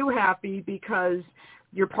make you happy, because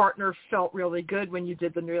your partner felt really good when you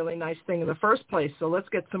did the really nice thing in the first place. So let's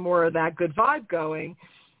get some more of that good vibe going.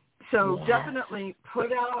 So definitely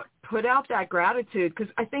put out that gratitude,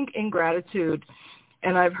 because I think in gratitude,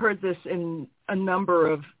 and I've heard this in a number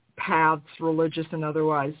of paths, religious and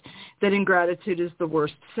otherwise, that ingratitude is the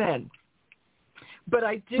worst sin. But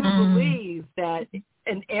I do believe that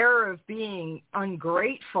an air of being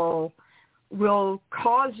ungrateful will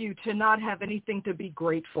cause you to not have anything to be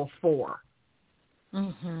grateful for.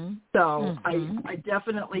 So I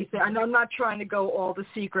definitely think, and I'm not trying to go all the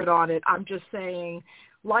secret on it. I'm just saying,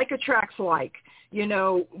 like attracts like.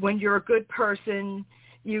 When you're a good person,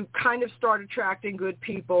 you kind of start attracting good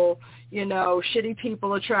people. Shitty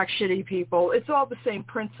people attract shitty people. It's all the same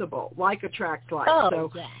principle. Like attracts like.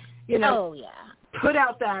 Put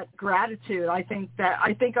out that gratitude. I think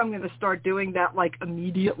I'm going to start doing that like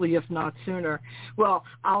immediately, if not sooner. Well,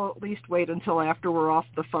 I'll at least wait until after we're off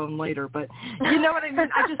the phone later. But you know what I mean?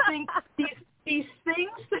 I just think these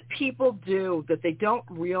things that people do that they don't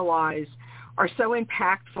realize are so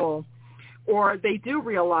impactful, or they do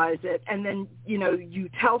realize it, and then, you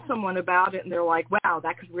tell someone about it and they're like, wow,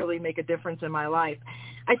 that could really make a difference in my life.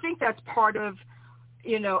 I think that's part of,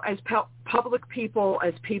 as public people,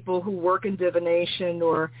 as people who work in divination,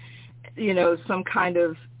 or, some kind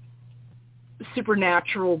of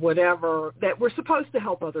supernatural whatever, that we're supposed to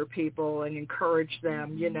help other people and encourage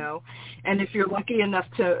them, you know. And if you're lucky enough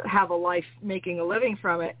to have a life making a living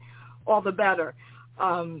from it, all the better.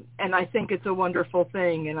 And I think it's a wonderful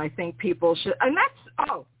thing, and I think people should. And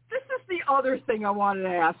this is the other thing I wanted to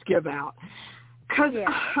ask you about. Because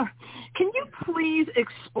can you please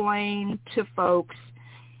explain to folks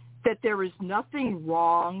that there is nothing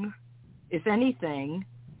wrong, if anything,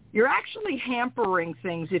 you're actually hampering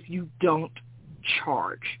things if you don't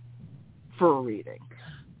charge for a reading.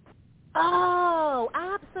 Oh,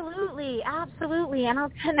 absolutely, absolutely. And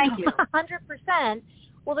I'll tell you 100%.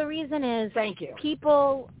 Well, the reason is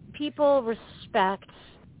people respect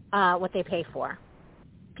what they pay for.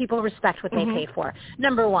 People respect what they pay for.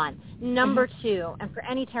 Number one. Number two, and for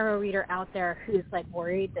any tarot reader out there who's like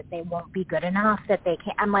worried that they won't be good enough, that they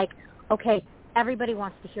can't, I'm like, okay, everybody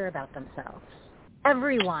wants to hear about themselves.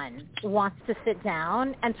 Everyone wants to sit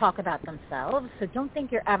down and talk about themselves. So don't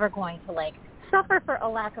think you're ever going to like suffer for a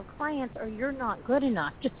lack of clients or you're not good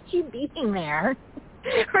enough. Just you being there,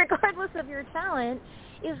 regardless of your talent,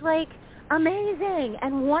 is like amazing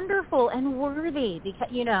and wonderful and worthy, because,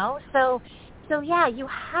 you know, so yeah, you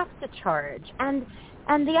have to charge. And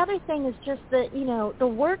the other thing is just that, you know, the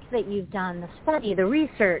work that you've done, the study, the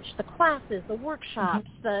research, the classes, the workshops,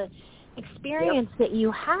 the experience that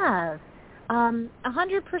you have,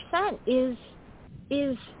 100% is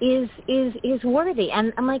worthy.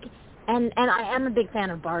 And I'm like, and I am a big fan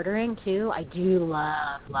of bartering too. I do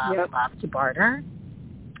love to barter.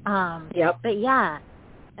 But yeah,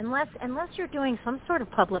 unless you're doing some sort of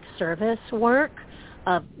public service work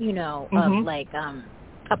of, you know, of like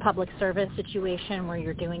a public service situation where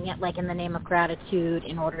you're doing it like in the name of gratitude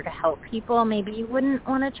in order to help people, maybe you wouldn't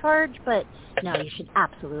want to charge, but no, you should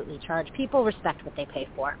absolutely charge. People respect what they pay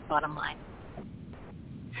for, bottom line.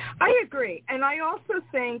 I agree. And I also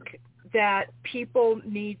think that people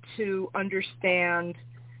need to understand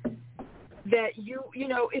that you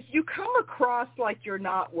know, if you come across like you're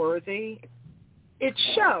not worthy, it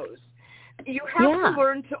shows. You have to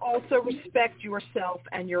learn to also respect yourself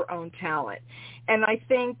and your own talent. And I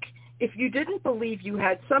think if you didn't believe you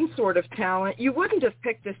had some sort of talent, you wouldn't have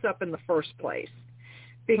picked this up in the first place,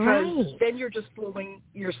 because then you're just fooling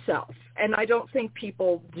yourself. And I don't think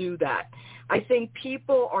people do that. I think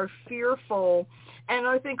people are fearful, and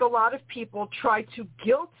I think a lot of people try to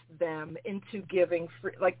guilt them into giving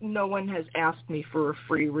free, like no one has asked me for a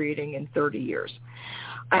free reading in 30 years.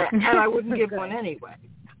 And I wouldn't give one anyway.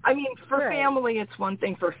 I mean, for family, it's one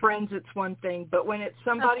thing. For friends, it's one thing. But when it's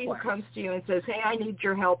somebody who comes to you and says, hey, I need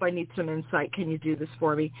your help. I need some insight. Can you do this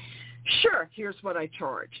for me? Sure, here's what I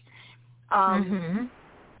charge. And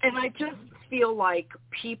I just feel like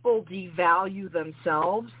people devalue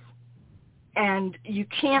themselves, and you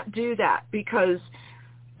can't do that, because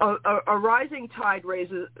a rising tide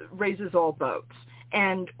raises all boats.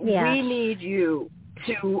 And we need you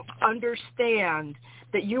to understand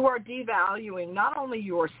that you are devaluing not only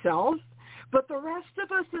yourself, but the rest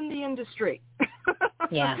of us in the industry.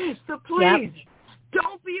 So please,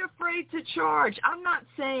 don't be afraid to charge. I'm not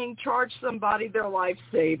saying charge somebody their life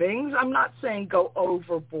savings. I'm not saying go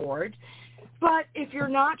overboard. But if you're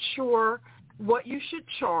not sure what you should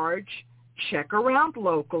charge, check around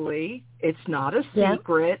locally. It's not a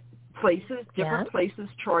secret. Different places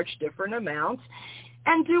charge different amounts.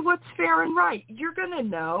 And do what's fair and right. You're going to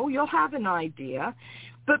know. You'll have an idea.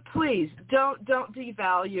 But please, don't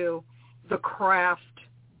devalue the craft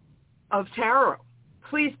of tarot.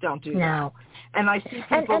 Please don't do that. And I see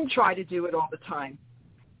people try to do it all the time.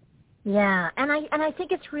 Yeah, and I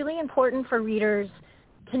think it's really important for readers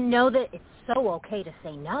to know that it's so okay to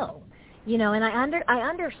say no. You know, and I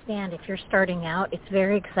understand if you're starting out, it's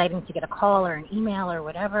very exciting to get a call or an email or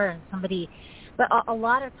whatever, and somebody. But a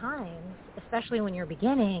lot of times, especially when you're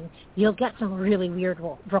beginning, you'll get some really weird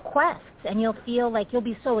requests, and you'll feel like you'll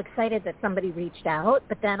be so excited that somebody reached out,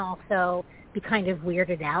 but then also be kind of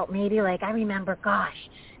weirded out maybe. Like, I remember,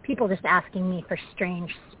 people just asking me for strange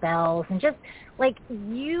spells, and just, like,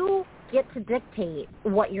 you get to dictate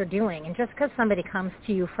what you're doing. And just because somebody comes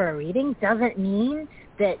to you for a reading doesn't mean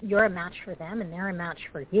that you're a match for them and they're a match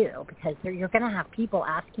for you, because you're going to have people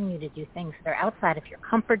asking you to do things that are outside of your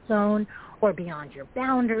comfort zone or beyond your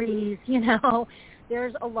boundaries. You know,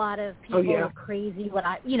 there's a lot of people crazy,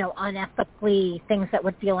 unethically, things that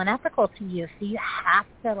would feel unethical to you. So you have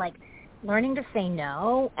to, like, learning to say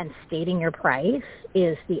no and stating your price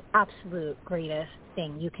is the absolute greatest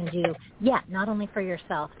thing you can do. Yeah, not only for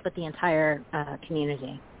yourself, but the entire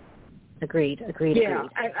community. Agreed. Yeah,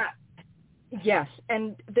 yes,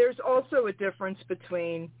 and there's also a difference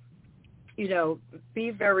between,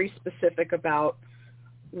 be very specific about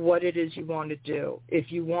what it is you want to do.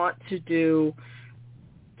 If you want to do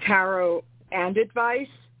tarot and advice,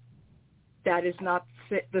 that is not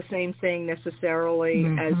the same thing necessarily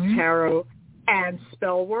as tarot and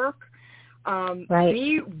spell work. Right.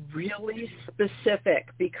 Be really specific,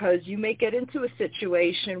 because you may get into a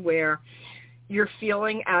situation where you're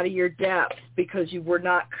feeling out of your depth because you were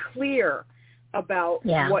not clear about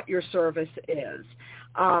what your service is.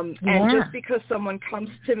 And just because someone comes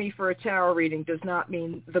to me for a tarot reading does not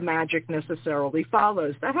mean the magic necessarily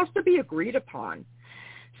follows. That has to be agreed upon.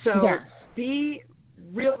 So be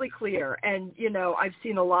really clear. And, you know, I've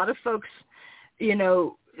seen a lot of folks, you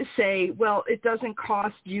know, say, well, it doesn't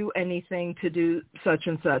cost you anything to do such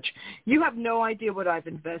and such. You have no idea what I've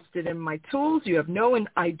invested in my tools. You have no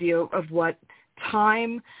idea of what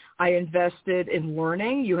time I invested in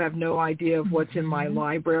learning. You have no idea of what's in my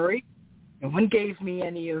library. No one gave me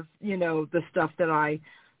any of, you know, the stuff that I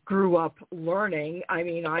grew up learning. I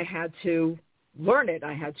mean, I had to learn it.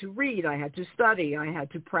 I had to read. I had to study. I had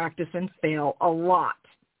to practice and fail a lot.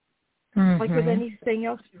 Like with anything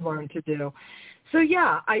else you learn to do. So,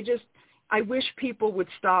 yeah, I wish people would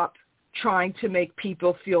stop trying to make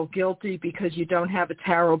people feel guilty because you don't have a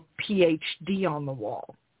tarot PhD on the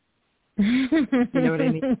wall. You know what I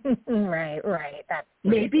mean? Right. That's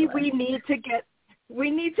maybe we need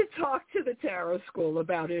to talk to the tarot school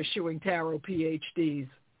about issuing tarot PhDs.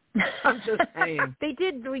 I'm just saying.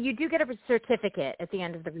 You do get a certificate at the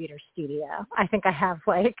end of the Reader Studio. I think I have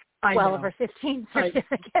like 12 or 15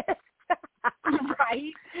 certificates.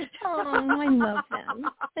 Right? Oh, I love them.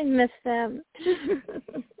 I miss them.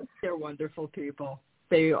 They're wonderful people.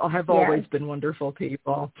 They have always been wonderful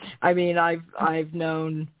people. I mean, I've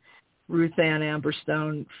known Ruth Ann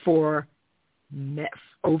Amberstone for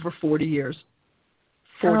over 40 years.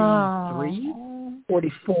 43?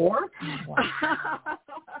 44?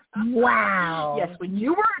 Wow. Yes, when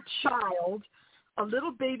you were a child, a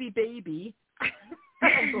little baby,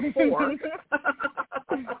 and before.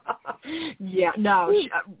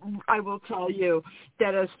 I will tell you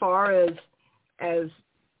that as far as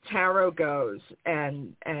tarot goes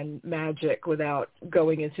and magic, without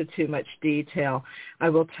going into too much detail, I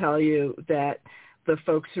will tell you that the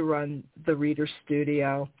folks who run the Reader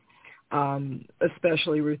Studio,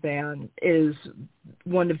 especially Ruth Ann, is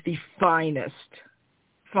one of the finest,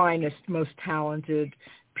 most talented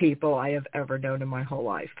people I have ever known in my whole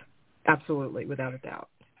life. Absolutely, without a doubt.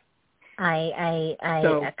 I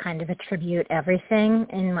kind of attribute everything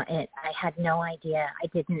I had no idea. I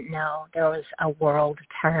didn't know there was a world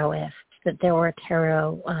taroist, that there were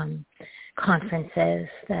tarot conferences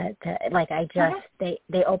that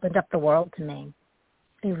they opened up the world to me.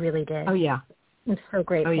 They really did. Oh yeah. I'm so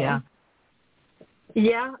grateful. Oh yeah.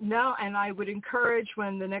 Yeah, no, and I would encourage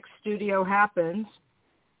when the next studio happens,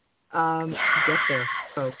 get there,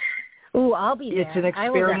 folks. Ooh, I'll be there. It's an experience. I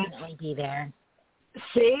will definitely be there.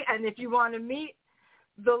 See, and if you want to meet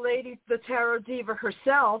the lady, the Tarot Diva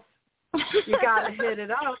herself, you got to hit it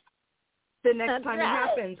up the next time it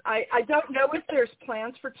happens. I don't know if there's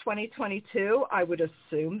plans for 2022. I would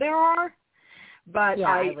assume there are, but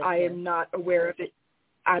I am not aware of it.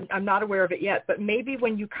 I'm not aware of it yet, but maybe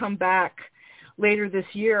when you come back later this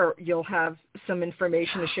year, you'll have some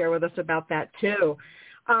information to share with us about that too.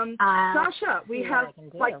 Sasha, we have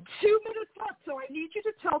like 2 minutes left, so I need you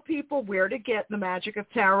to tell people where to get The Magic of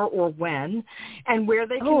Tarot, or when, and where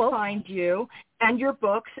they can find you and your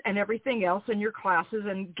books and everything else and your classes,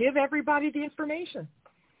 and give everybody the information.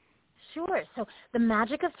 Sure. So The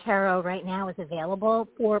Magic of Tarot right now is available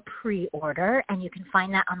for pre-order, and you can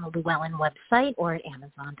find that on the Llewellyn website or at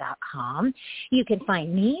Amazon.com. You can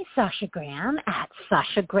find me, Sasha Graham, at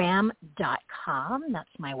SashaGraham.com.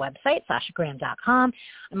 That's my website, SashaGraham.com.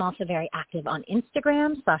 I'm also very active on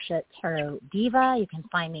Instagram, Sasha Tarot Diva. You can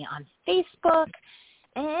find me on Facebook.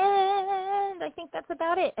 And I think that's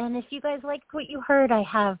about it. And if you guys liked what you heard, I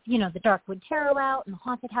have, the Darkwood Tarot out and the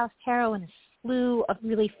Haunted House Tarot and a slew of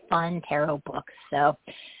really fun tarot books. So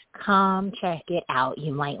come check it out.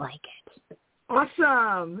 You might like it.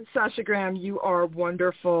 Awesome. Sasha Graham, you are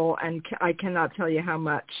wonderful, and I cannot tell you how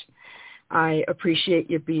much I appreciate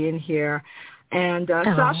you being here. And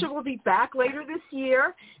Sasha will be back later this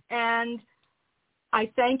year, and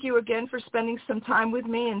I thank you again for spending some time with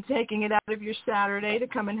me and taking it out of your Saturday to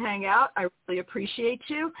come and hang out. I really appreciate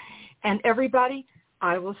you. And everybody,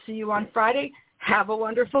 I will see you on Friday. Have a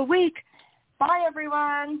wonderful week. Bye,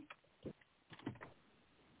 everyone.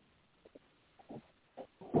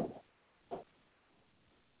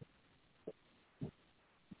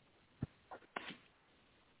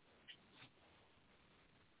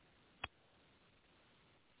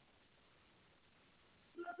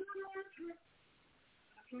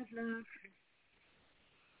 Good love.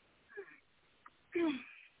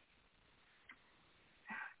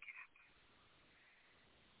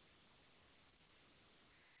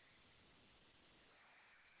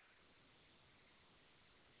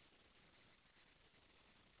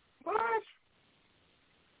 What?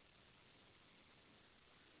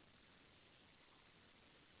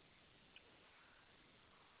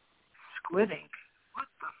 Squid ink. What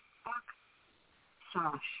the fuck?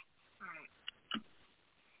 Sash. All right.